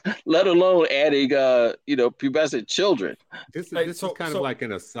issues, let alone adding, pubescent children. This is kind of like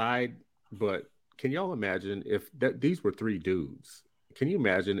an aside, but can y'all imagine if these were 3 dudes? Can you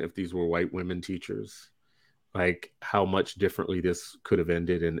imagine if these were white women teachers? Like how much differently this could have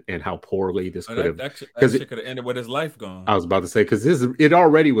ended and how poorly this could have. That could have ended with his life gone. I was about to say, because it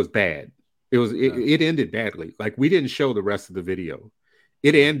already was bad. It ended badly. Like we didn't show the rest of the video.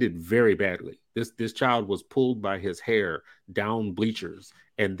 It ended very badly. This child was pulled by his hair down bleachers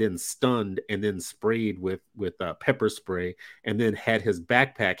and then stunned and then sprayed with pepper spray and then had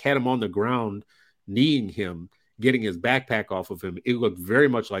him on the ground, kneeing him, getting his backpack off of him. It looked very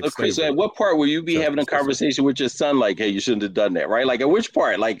much like slavery. So at what part will you be having a conversation with your son like, hey, you shouldn't have done that, right? Like at which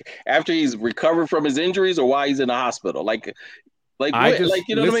part? Like after he's recovered from his injuries or while he's in the hospital? Listen, what I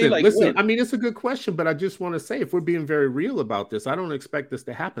mean? Listen, I mean, it's a good question, but I just want to say, if we're being very real about this, I don't expect this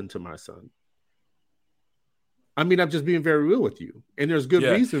to happen to my son. I mean, I'm just being very real with you. And there's good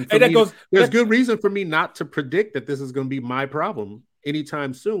reason for good reason for me not to predict that this is going to be my problem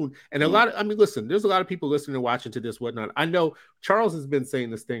anytime soon. And listen, there's a lot of people listening and watching to this, whatnot. I know Charles has been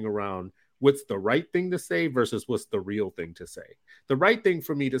saying this thing around what's the right thing to say versus what's the real thing to say. The right thing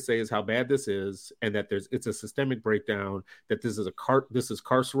for me to say is how bad this is, and that it's a systemic breakdown, that this is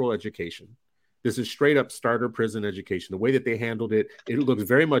carceral education. This is straight up starter prison education. The way that they handled it, it looks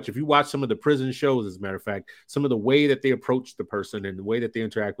very much, if you watch some of the prison shows, as a matter of fact, some of the way that they approach the person and the way that they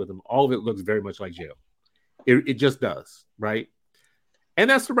interact with them, all of it looks very much like jail. It just does, right? And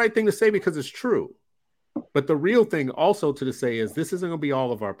that's the right thing to say because it's true. But the real thing also to say is this isn't going to be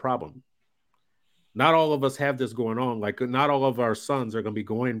all of our problem. Not all of us have this going on. Like not all of our sons are going to be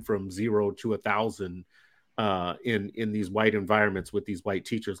going from 0 to 1,000 in these white environments with these white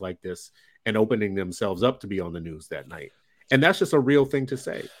teachers like this. and opening themselves up to be on the news that night. And that's just a real thing to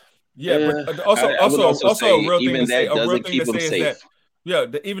say. Yeah, but also a real thing to say. A real thing to say is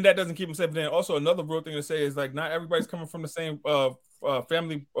that even that doesn't keep them safe. Then also another real thing to say is like not everybody's coming from the same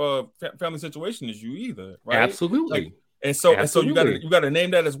family situation as you either, right? Absolutely. Like, and so you gotta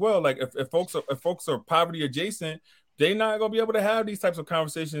name that as well. Like if folks are poverty adjacent, they're not gonna be able to have these types of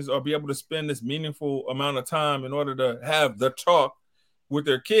conversations or be able to spend this meaningful amount of time in order to have the talk with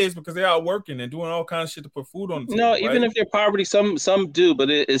their kids because they're out working and doing all kinds of shit to put food on the table. No, even if they're poverty, some do, but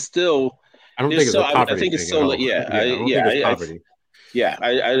it's still. I don't think it's poverty. I think it's so. I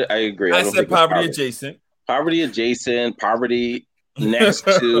agree. I said poverty adjacent. Poverty adjacent. Poverty next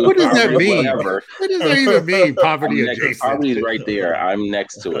to. What does that mean? Whatever. What does that even mean? Poverty adjacent. Poverty is right there. I'm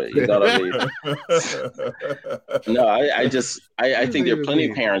next to it. You know what I mean? No, I think there are plenty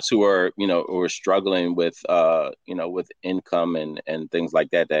of parents who are struggling with with income and things like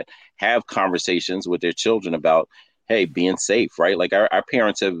that have conversations with their children about, hey, being safe, right? Like our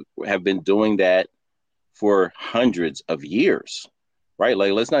parents have been doing that for hundreds of years. Right.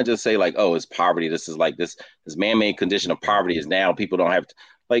 Like, let's not just say like, oh, it's poverty. This is like this man-made condition of poverty is now people don't have to,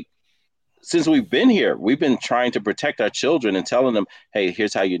 like, since we've been here, we've been trying to protect our children and telling them, hey,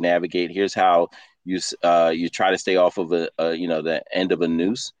 here's how you navigate. Here's how you try to stay off of the end of a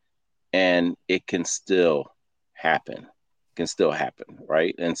noose, and it can still happen.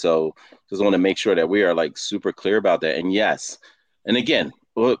 Right. And so just want to make sure that we are like super clear about that. And yes. And again,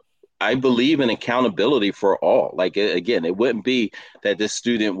 I believe in accountability for all. Like, again, it wouldn't be that this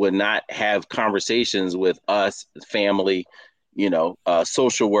student would not have conversations with us, family,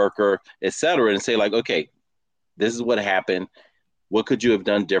 social worker, et cetera, and say like, okay, this is what happened. What could you have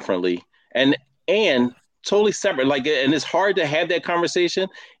done differently? And totally separate. Like, and it's hard to have that conversation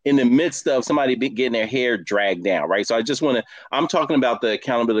in the midst of somebody getting their hair dragged down. Right. So I'm talking about the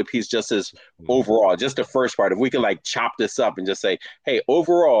accountability piece just as overall, just the first part. If we could like chop this up and just say, hey,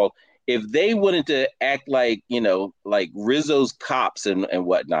 overall, if they wanted to act like, like Rizzo's cops and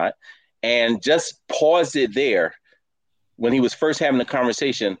whatnot, and just paused it there when he was first having the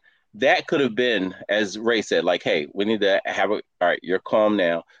conversation, that could have been, as Ray said, like, hey, we need to all right, you're calm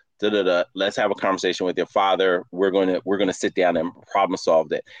now. Let's have a conversation with your father. We're gonna sit down and problem solve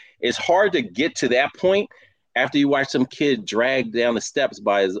that. It's hard to get to that point after you watch some kid dragged down the steps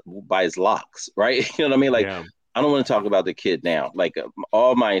by his locks, right? You know what I mean? Like, yeah. I don't want to talk about the kid now. Like,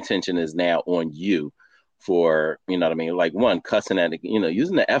 all my attention is now on you for, you know what I mean? Like, one, cussing at,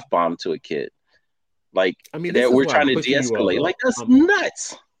 using the F-bomb to a kid. Like, I mean, that we're trying to de-escalate. Like, that's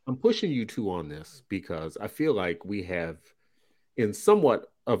nuts. I'm pushing you two on this because I feel like we have, in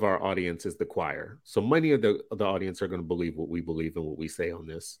somewhat of our audience is the choir. So many of the audience are going to believe what we believe and what we say on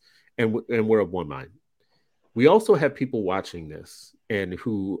this. And we're of one mind. We also have people watching this and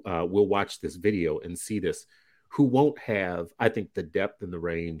who will watch this video and see this, who won't have, I think, the depth and the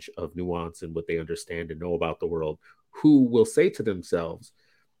range of nuance and what they understand and know about the world, who will say to themselves,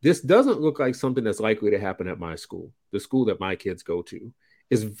 this doesn't look like something that's likely to happen at my school. The school that my kids go to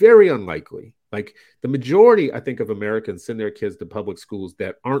is very unlikely. Like, the majority, I think, of Americans send their kids to public schools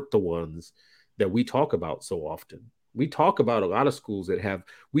that aren't the ones that we talk about so often. We talk about a lot of schools that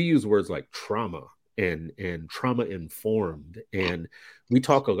we use words like trauma and trauma informed. And we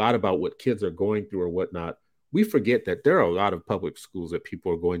talk a lot about what kids are going through or whatnot. We forget that there are a lot of public schools that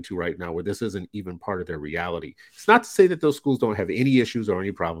people are going to right now where this isn't even part of their reality. It's not to say that those schools don't have any issues or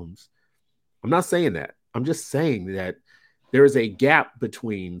any problems. I'm not saying that. I'm just saying that there is a gap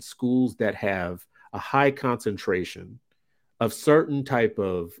between schools that have a high concentration of certain type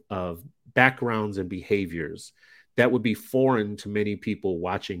of backgrounds and behaviors that would be foreign to many people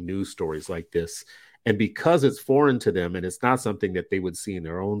watching news stories like this. And because it's foreign to them and it's not something that they would see in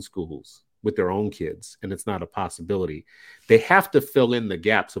their own schools with their own kids, and it's not a possibility, they have to fill in the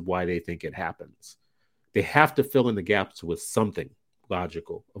gaps of why they think it happens. They have to fill in the gaps with something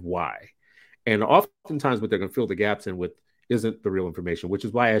logical of why. And oftentimes what they're going to fill the gaps in with isn't the real information, which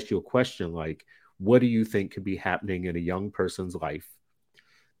is why I asked you a question like, what do you think could be happening in a young person's life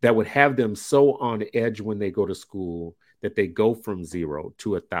that would have them so on edge when they go to school that they go from 0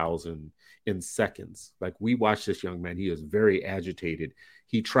 to 1,000 in seconds? Like, we watched this young man. He is very agitated.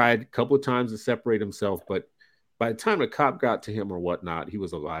 He tried a couple of times to separate himself, but by the time the cop got to him or whatnot, he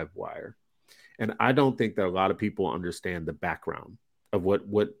was a live wire. And I don't think that a lot of people understand the background of what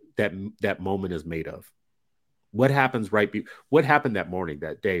that moment is made of. What happens what happened that morning,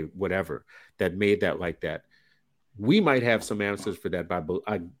 that day, whatever, that made that like that. we might have some answers for that, but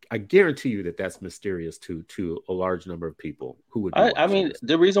I guarantee you that that's mysterious to a large number of people who would be I mean,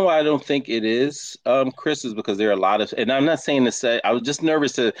 the reason why I don't think it is, Chris, is because there are a lot of, and I'm not saying to say, I was just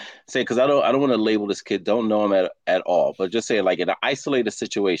nervous to say, because I don't want to label this kid, don't know him at all, but just saying, like, in an isolated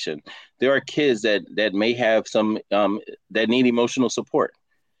situation, there are kids that may have some that need emotional support.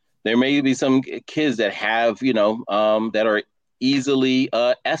 There may be some kids that have, that are easily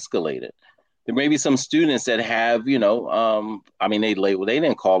escalated. There may be some students that have, they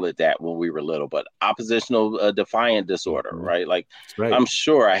didn't call it that when we were little, but oppositional defiant disorder, right? Like, right. I'm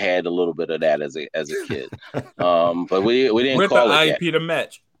sure I had a little bit of that as a kid, but we didn't with call the it IEP that. To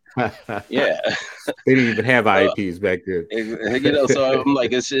match. Yeah, they didn't even have IEPs back then. So I'm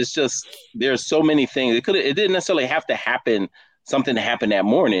like, it's just there's so many things. It didn't necessarily have to happen. Something to happen that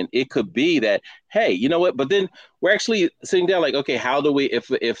morning. It could be that, hey, you know what? But then we're actually sitting down like, okay, how do we,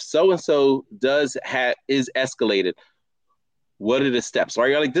 if so-and-so is escalated, what are the steps?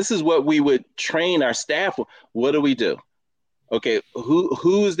 Right? Like, this is what we would train our staff. What do we do? Okay,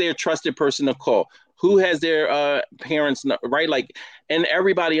 who's their trusted person to call? Who has their parents, right? Like, and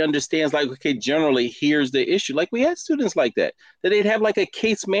everybody understands, like, okay, generally, here's the issue. Like, we had students like that they'd have like a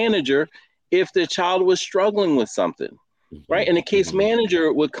case manager if the child was struggling with something. Right. And the case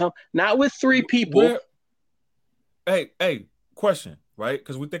manager would come, not with 3 people. Hey, question, right?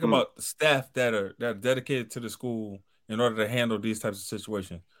 Because we think about the staff that are dedicated to the school in order to handle these types of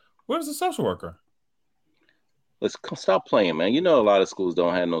situations. Where's the social worker? Let's stop playing, man. A lot of schools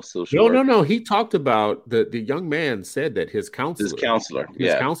don't have no social worker. No. He talked about the young man said that his counselor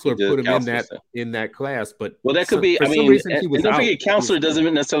put him in that class. But that could be. I mean, and don't forget, counselor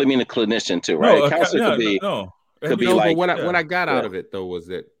doesn't necessarily mean a clinician, too, right? Counselor could be. Could be like, but what I got out of it though was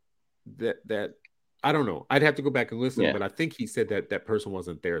that I don't know. I'd have to go back and listen, but I think he said that person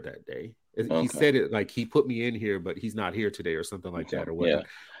wasn't there that day. He said it like he put me in here, but he's not here today or something like that or whatever.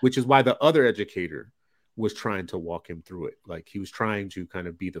 Which is why the other educator was trying to walk him through it. Like he was trying to kind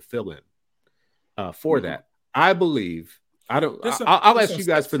of be the fill-in for that. I believe. I'll ask you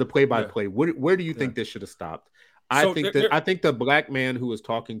guys for the play-by-play. Where do you think this should have stopped? I think the black man who was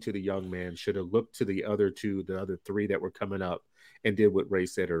talking to the young man should have looked to the other 3 that were coming up and did what Ray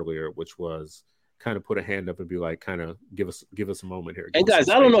said earlier, which was kind of put a hand up and be like, kind of give us a moment here. And guys,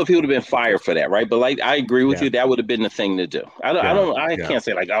 I don't know if he would have been fired for that, right? But like, I agree with you. That would have been the thing to do. I can't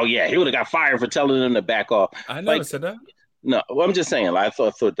say like, oh yeah, he would have got fired for telling them to back off. I never said that. No, well, I'm just saying. I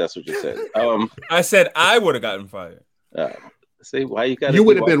thought that's what you said. I said I would have gotten fired. See why you got? You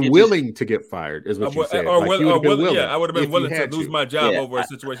would have been willing to get fired, is what you said. I would have been willing to lose my job over a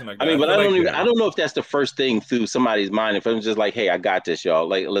situation like that. I mean, but I don't know if that's the first thing through somebody's mind. If I'm just like, hey, I got this, y'all.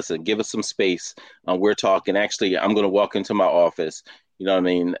 Like, listen, give us some space. We're talking. Actually, I'm going to walk into my office. You know what I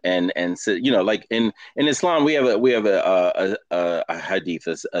mean? And so, like in Islam, we have a hadith,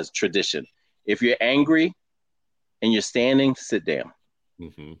 a tradition. If you're angry and you're standing, sit down.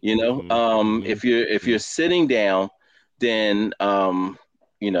 If you're sitting down, then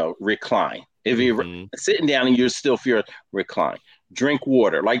recline. If you're sitting down and you're still fear, recline. Drink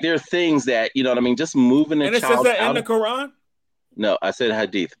water. Like, there are things that, just moving the child. And it says that in the Quran? No, I said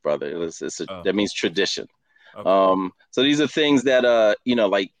hadith, brother. That means tradition. Okay. So these are things that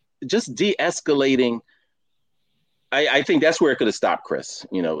just de-escalating. I think that's where it could have stopped, Chris.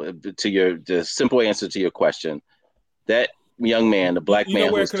 To the simple answer to your question, that young man, the black man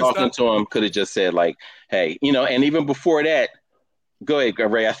who was talking to him, could have just said like, hey, and even before that, go ahead,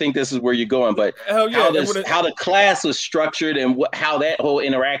 Ray. I think this is where you're going, but how the class was structured and how that whole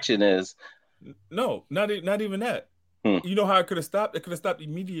interaction is. No, not even that. You know how it could have stopped? It could have stopped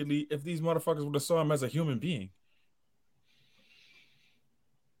immediately if these motherfuckers would have saw him as a human being.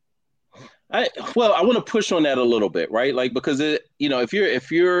 I want to push on that a little bit, right? Like, because if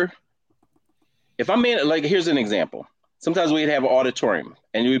I'm in, like, here's an example. Sometimes we'd have an auditorium,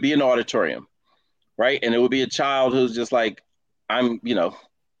 and it would be an auditorium, right? And it would be a child who's just like, I'm not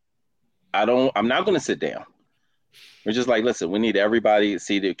going to sit down. We're just like, listen, we need everybody.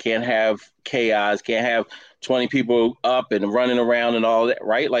 See, they can't have chaos, can't have 20 people up and running around and all that,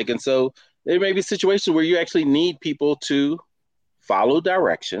 right? Like, and so there may be situations where you actually need people to follow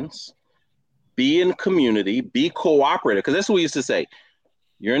directions, be in community, be cooperative. Because that's what we used to say.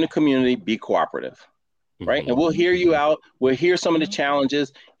 You're in the community, be cooperative. Right. And we'll hear you out. We'll hear some of the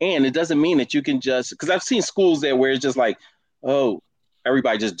challenges. And it doesn't mean that you can just, because I've seen schools there where it's just like, oh,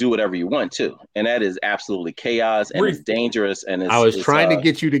 everybody just do whatever you want to. And that is absolutely chaos and it's dangerous. And I was trying to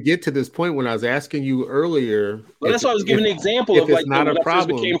get you to get to this point when I was asking you earlier. Well, that's why I was giving an example of like not a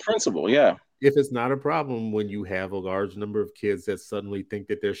problem. Became principal. Yeah. if it's not a problem when you have a large number of kids that suddenly think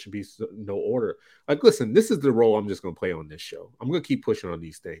that there should be no order. Like, listen, this is the role I'm just going to play on this show. I'm going to keep pushing on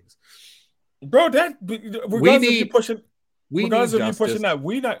these things, bro. That regardless if you're pushing, regardless if you're pushing that,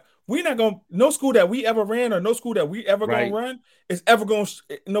 we not going. No school that we ever ran or no school that we ever going to run is ever going.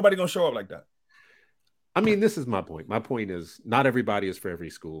 Nobody going to show up like that. I mean, this is my point. My point is not everybody is for every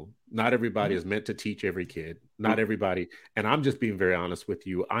school. Not everybody is meant to teach every kid. Not everybody. And I'm just being very honest with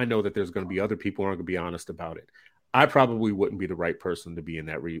you. I know that there's going to be other people who aren't going to be honest about it. I probably wouldn't be the right person to be in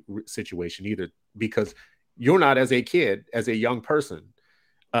that situation either, because you're not, as a kid, as a young person,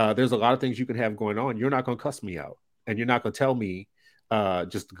 there's a lot of things you can have going on. You're not going to cuss me out, and you're not going to tell me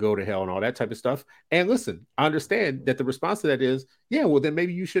just to go to hell and all that type of stuff. And listen, I understand that the response to that is, yeah, well, then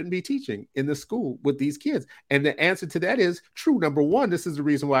maybe you shouldn't be teaching in the school with these kids. And the answer to that is true. Number one, this is the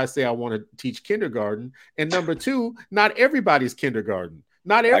reason why I say I want to teach kindergarten. And number two, not everybody's kindergarten.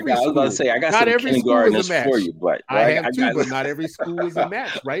 Not every school. I was about to say, I got not some kindergartners for you, but I have two, but not every school is a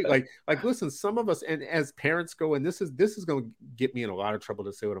match, right? Like, listen, some of us, and as parents go, and this is going to get me in a lot of trouble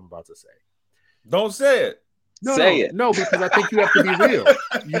to say what I'm about to say. Don't say it. No, because I think you have to be real.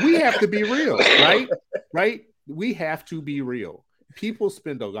 We have to be real, right? Right? We have to be real. People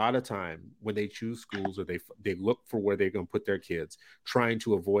spend a lot of time when they choose schools or they look for where they're going to put their kids, trying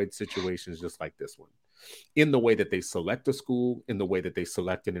to avoid situations just like this one. In the way that they select a school, in the way that they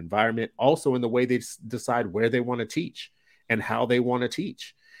select an environment, also in the way they decide where they want to teach and how they want to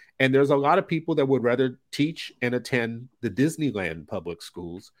teach. And there's a lot of people that would rather teach and attend the Disneyland public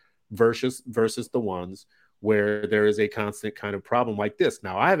schools versus the ones where there is a constant kind of problem like this.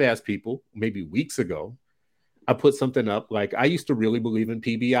 Now, I've asked people maybe weeks ago, I put something up like, I used to really believe in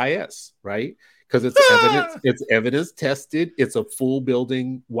PBIS, right? Because it's evidence tested. It's a full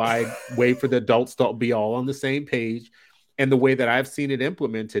building wide way for the adults to be all on the same page. And the way that I've seen it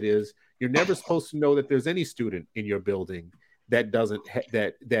implemented is you're never supposed to know that there's any student in your building that doesn't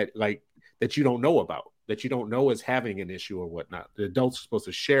that you don't know about, that you don't know is having an issue or whatnot. The adults are supposed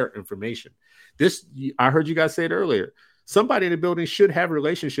to share information. This, I heard you guys say it earlier. Somebody in the building should have a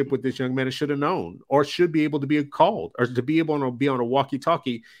relationship with this young man and should have known, or should be able to be called, or to be able to be on a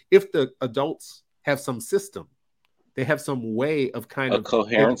walkie-talkie if the adults have some system. They have some way of a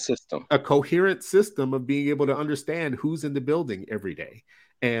coherent system of being able to understand who's in the building every day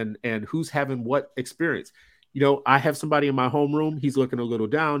and who's having what experience. You know, I have somebody in my homeroom. He's looking a little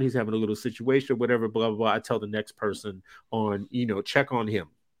down. He's having a little situation, whatever, blah, blah, blah. I tell the next person on, check on him,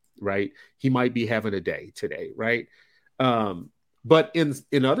 right? He might be having a day today, right? But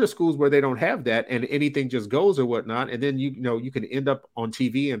in other schools where they don't have that and anything just goes or whatnot, and then, you can end up on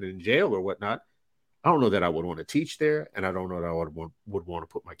TV and in jail or whatnot. I don't know that I would want to teach there, and I don't know that I would want to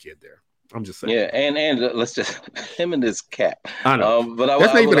put my kid there. I'm just saying. Yeah, and let's just him and his cap. I know, but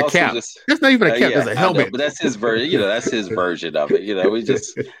that's not even a cap. That's not even a cap. It's a helmet. But that's his version. That's his version of it. We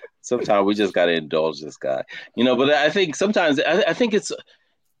just sometimes we just got to indulge this guy. But I think sometimes I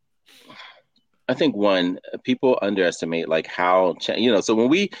think one, people underestimate like how So when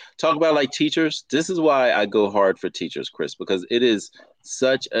we talk about like teachers, this is why I go hard for teachers, Chris, because it is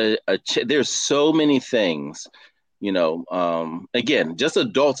such there's so many things. Again, just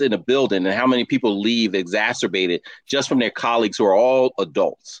adults in a building and how many people leave exacerbated just from their colleagues who are all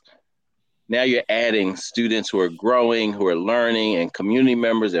adults. Now you're adding students who are growing, who are learning, and community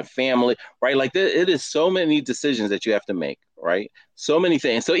members and family, right? Like it is so many decisions that you have to make, right? So many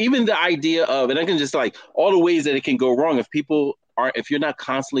things. So even the idea of, and I can just like all the ways that it can go wrong if you're not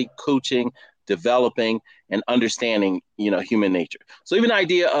constantly coaching, developing, and understanding, human nature. So even the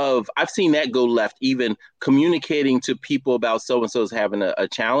idea of, I've seen that go left, even communicating to people about so-and-so's having a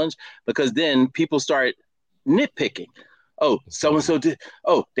challenge, because then people start nitpicking. Oh, so-and-so did,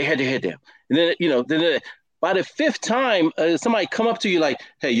 they had their head down. And then, by the fifth time, somebody come up to you like,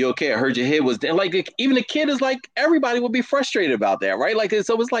 hey, you okay? I heard your head was down. Like, even the kid is like, everybody would be frustrated about that, right? Like,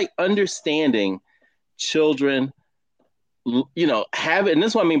 so it's like understanding children, have it. And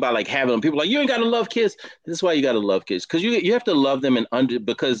this is what I mean by like having them. People like, you ain't got to love kids. This is why you got to love kids. Because you have to love them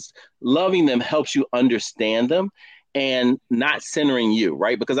because loving them helps you understand them and not centering you,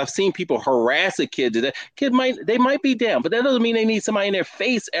 right? Because I've seen people harass a kid. They might be down, but that doesn't mean they need somebody in their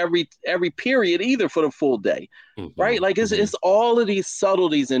face every period either for the full day, right? Like it's all of these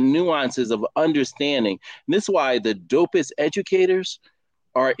subtleties and nuances of understanding. And this is why the dopest educators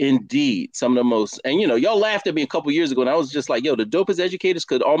are indeed some of the most, and y'all laughed at me a couple years ago, and I was just like, yo, the dopest educators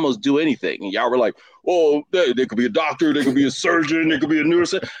could almost do anything. And y'all were like, oh, they could be a doctor, they could be a surgeon, they could be a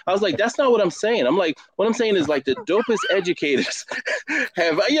nurse. I was like, that's not what I'm saying. I'm like, what I'm saying is like the dopest educators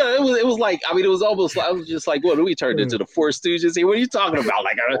have, it was like, I mean, it was almost like, I was just like, what, do we turn into the Four Stooges here? What are you talking about?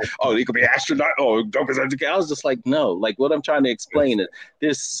 Like, oh, they could be astronaut, dopest educator. I was just like, no, like what I'm trying to explain is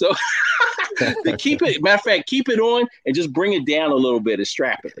there's so, keep it on and just bring it down a little bit and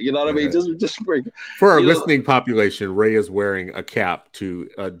strap it. You know what I mean? Just bring it. For our listening population, Ray is wearing a cap to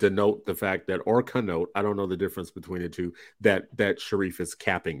denote the fact that, or connote, I don't know the difference between the two, that Sharif is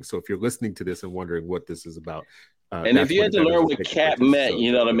capping. So if you're listening to this and wondering what this is about, and if you had to learn what cap meant,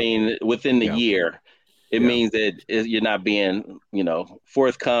 you know what I mean, within the year, it means that you're not being,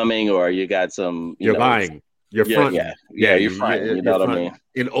 forthcoming, or you got some, you're lying. You're fronting. You're fronting. You know what I mean?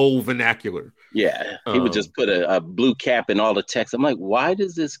 In old vernacular. Yeah. He would just put a blue cap in all the text. I'm like, why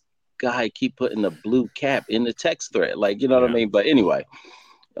does this guy keep putting a blue cap in the text thread? Like, you know what I mean? But anyway,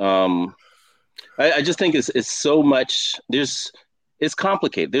 I just think it's so much. It's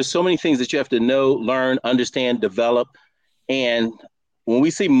complicated. There's so many things that you have to know, learn, understand, develop. And when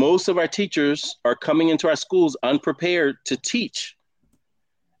we see most of our teachers are coming into our schools unprepared to teach,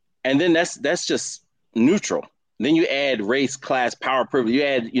 and then that's just neutral. Then you add race, class, power, privilege. You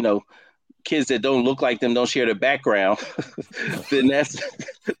add, kids that don't look like them, don't share their background. then that's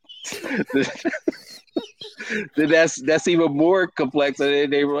even more complex.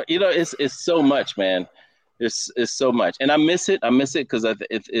 It's so much, man. It's so much, and I miss it because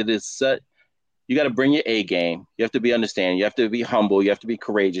it is such. You got to bring your A game. You have to be understanding. You have to be humble. You have to be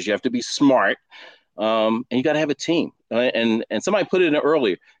courageous. You have to be smart, and you got to have a team. And somebody put it in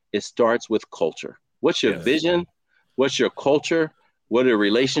earlier. It starts with culture. What's your vision? What's your culture? What are the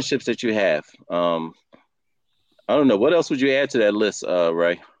relationships that you have? I don't know. What else would you add to that list,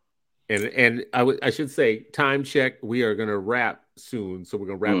 Ray? And I should say, time check. We are going to wrap soon, so we're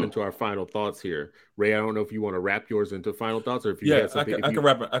going to wrap into our final thoughts here. Ray, I don't know if you want to wrap yours into final thoughts, or if you had something. I can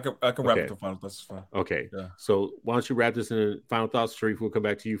wrap it. I can wrap it to final thoughts. It's fine. Okay. Yeah. So why don't you wrap this in final thoughts? Sharif, we'll come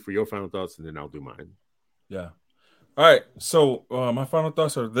back to you for your final thoughts, and then I'll do mine. Yeah. All right. So my final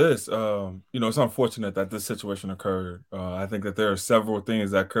thoughts are this. It's unfortunate that this situation occurred. I think that there are several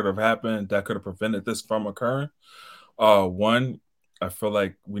things that could have happened that could have prevented this from occurring. One, I feel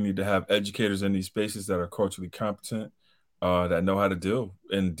like we need to have educators in these spaces that are culturally competent, that know how to deal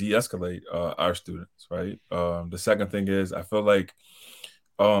and de-escalate our students, right? The second thing is I feel like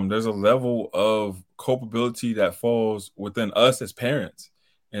there's a level of culpability that falls within us as parents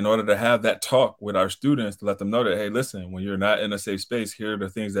in order to have that talk with our students to let them know that, hey, listen, when you're not in a safe space, here are the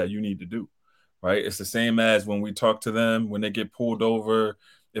things that you need to do, right? It's the same as when we talk to them when they get pulled over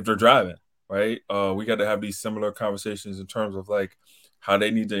if they're driving, right? We got to have these similar conversations in terms of like how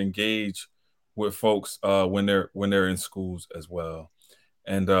they need to engage with folks when they're in schools as well.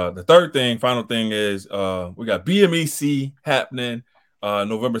 And the third thing, final thing is we got BMEC happening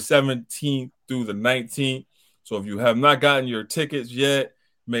November 17th through the 19th. So if you have not gotten your tickets yet,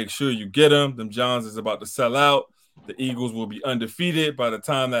 make sure you get them. Them Johns is about to sell out. The Eagles will be undefeated by the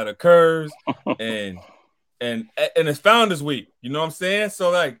time that occurs. And it's Founders Week. You know what I'm saying?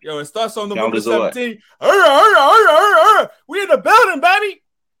 So like, it starts on November 17th. We in the building, baby.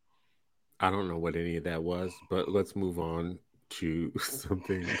 I don't know what any of that was, but let's move on to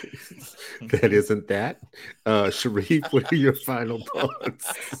something that isn't that. Sharif, what are your final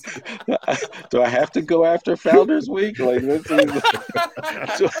thoughts? Do I have to go after Founders Week? Like, do I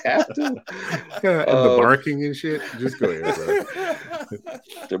have to? And the barking and shit? Just go ahead, bro.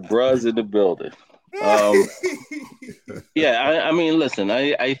 The bruh's in the building. I mean, listen,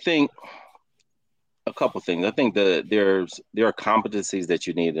 I think a couple things. I think that there are competencies that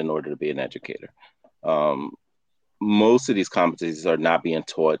you need in order to be an educator. Most of these competencies are not being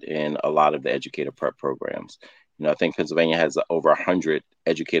taught in a lot of the educator prep programs. I think Pennsylvania has over 100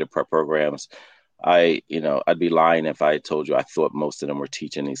 educator prep programs. I'd be lying if I told you I thought most of them were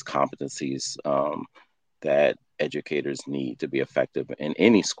teaching these competencies that educators need to be effective in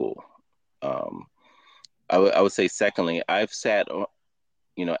any school. I would say, secondly, I've sat,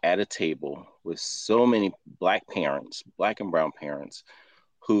 at a table with so many Black and brown parents,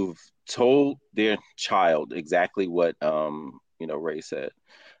 who've told their child exactly what, Ray said,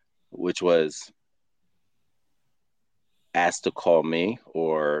 which was ask to call me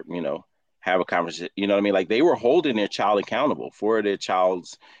or, have a conversation. You know what I mean? Like, they were holding their child accountable for their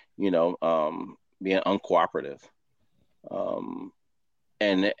child's, being uncooperative.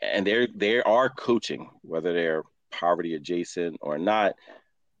 And they are coaching, whether they're poverty adjacent or not.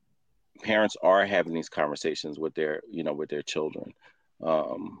 Parents are having these conversations with their children.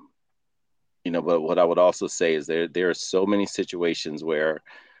 But what I would also say is there are so many situations where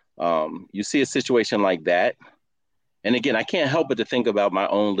you see a situation like that. And again, I can't help but to think about my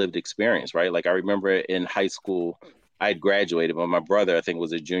own lived experience, right? Like I remember in high school, I'd graduated, but my brother, I think,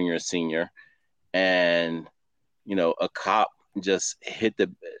 was a junior or senior. And, a cop just hit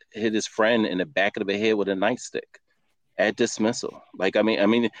his friend in the back of the head with a nightstick at dismissal. Like, I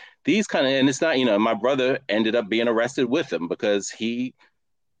mean, these kind of, and it's not, my brother ended up being arrested with him because he,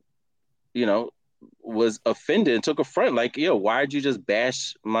 was offended and took a front. Like, why'd you just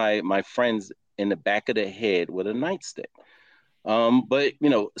bash my friends in the back of the head with a nightstick?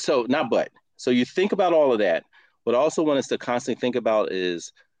 So you think about all of that. What I also want us to constantly think about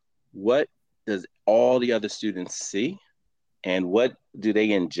is what does all the other students see, and what do they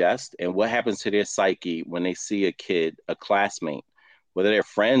ingest, and what happens to their psyche when they see a kid, a classmate, whether they're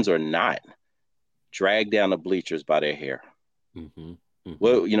friends or not, dragged down the bleachers by their hair. Mm-hmm.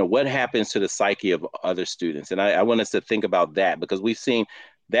 Mm-hmm. What happens to the psyche of other students? And I want us to think about that, because we've seen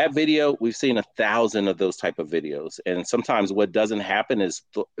that video, we've seen 1,000 of those type of videos. And sometimes what doesn't happen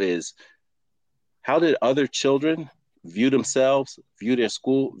is how did other children view themselves, view their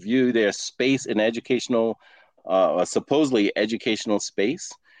school, view their space in educational, supposedly educational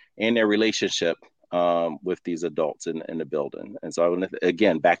space, and their relationship with these adults in the building. And so I want to,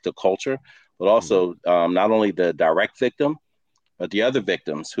 again, back to culture, but also not only the direct victim, but the other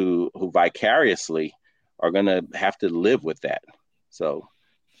victims who vicariously are going to have to live with that. So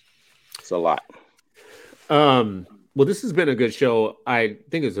it's a lot. Well, this has been a good show. I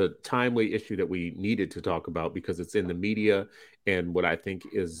think it's a timely issue that we needed to talk about because it's in the media. And what I think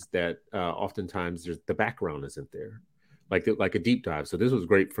is that oftentimes the background isn't there, like a deep dive. So this was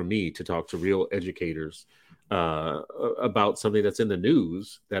great for me to talk to real educators about something that's in the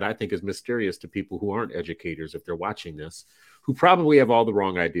news that I think is mysterious to people who aren't educators, if they're watching this, who probably have all the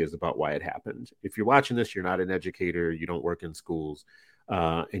wrong ideas about why it happened. If you're watching this, you're not an educator, you don't work in schools,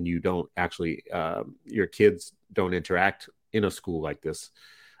 and you don't actually, your kids don't interact in a school like this,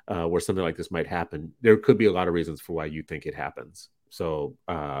 where something like this might happen. There could be a lot of reasons for why you think it happens. So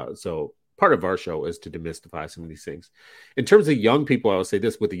part of our show is to demystify some of these things. In terms of young people, I would say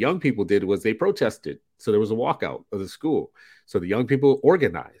this: what the young people did was they protested. So there was a walkout of the school. So the young people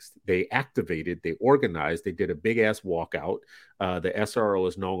organized, they activated, they organized, they did a big ass walkout. The SRO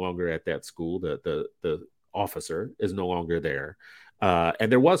is no longer at that school. The officer is no longer there.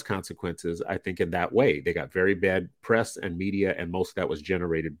 And there was consequences, I think, in that way. They got very bad press and media, and most of that was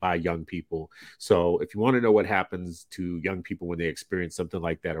generated by young people. So if you want to know what happens to young people when they experience something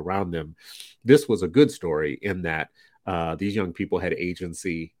like that around them, this was a good story in that these young people had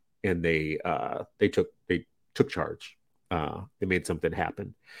agency, and they took charge. They made something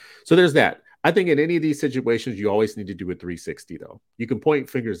happen. So there's that. I think in any of these situations, you always need to do a 360, though. You can point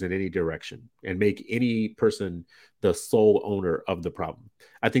fingers in any direction and make any person the sole owner of the problem.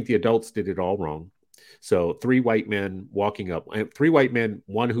 I think the adults did it all wrong. So 3 white men walking up, 3 white men,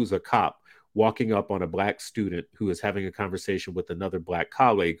 one who's a cop, walking up on a black student who is having a conversation with another black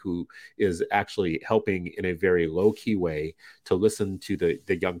colleague who is actually helping in a very low-key way to listen to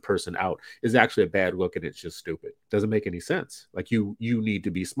the young person out, is actually a bad look, and it's just stupid. Doesn't make any sense. Like, you need to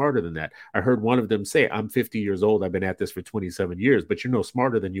be smarter than that. I heard one of them say, I'm 50 years old, I've been at this for 27 years, but you're no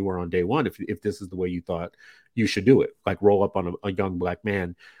smarter than you were on day one if this is the way you thought you should do it. Like, roll up on a young black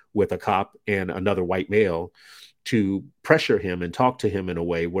man with a cop and another white male to pressure him and talk to him in a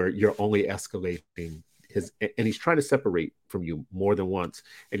way where you're only escalating and he's trying to separate from you more than once,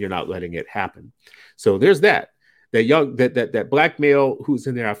 and you're not letting it happen. So there's that black male who's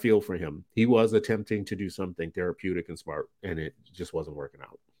in there. I feel for him. He was attempting to do something therapeutic and smart, and it just wasn't working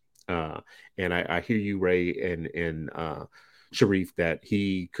out. And I hear you, Ray and Sharif, that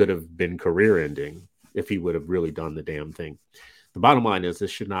he could have been career ending if he would have really done the damn thing. The bottom line is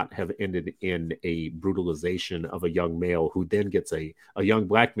this should not have ended in a brutalization of a young male who then gets a young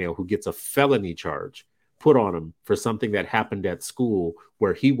black male who gets a felony charge put on him for something that happened at school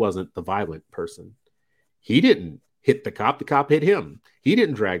where he wasn't the violent person. He didn't hit the cop hit him. He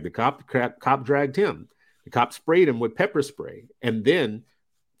didn't drag the cop dragged him. The cop sprayed him with pepper spray and then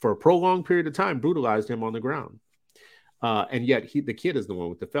for a prolonged period of time brutalized him on the ground. And yet the kid is the one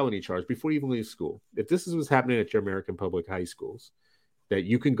with the felony charge before he even leaves school. If this is what's happening at your American public high schools, that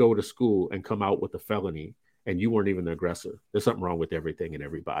you can go to school and come out with a felony and you weren't even the aggressor, there's something wrong with everything and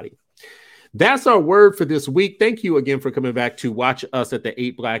everybody. That's our word for this week. Thank you again for coming back to watch us at the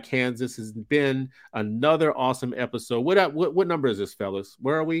 8 Black Hands. This has been another awesome episode. What number is this, fellas?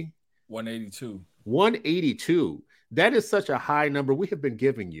 Where are we? 182. 182. That is such a high number. We have been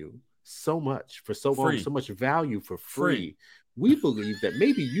giving you so much for so long, so much value for free. we believe that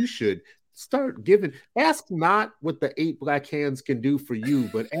maybe you should start giving. Ask not what the 8 Black Hands can do for you,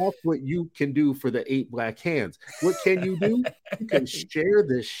 but ask what you can do for the 8 Black Hands. What can you do? You can share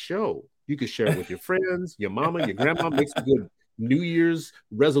this show. You can share it with your friends, your mama, your grandma. Makes a good New Year's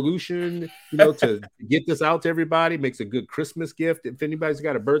resolution, to get this out to everybody. Makes a good Christmas gift. If anybody's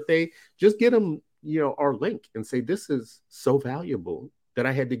got a birthday, just get them, our link and say, this is so valuable that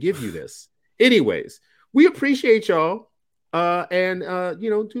I had to give you this. Anyways, we appreciate y'all.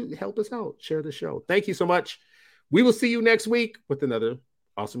 To help us out, share the show. Thank you so much. We will see you next week with another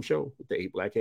awesome show with the 8 Black Hands.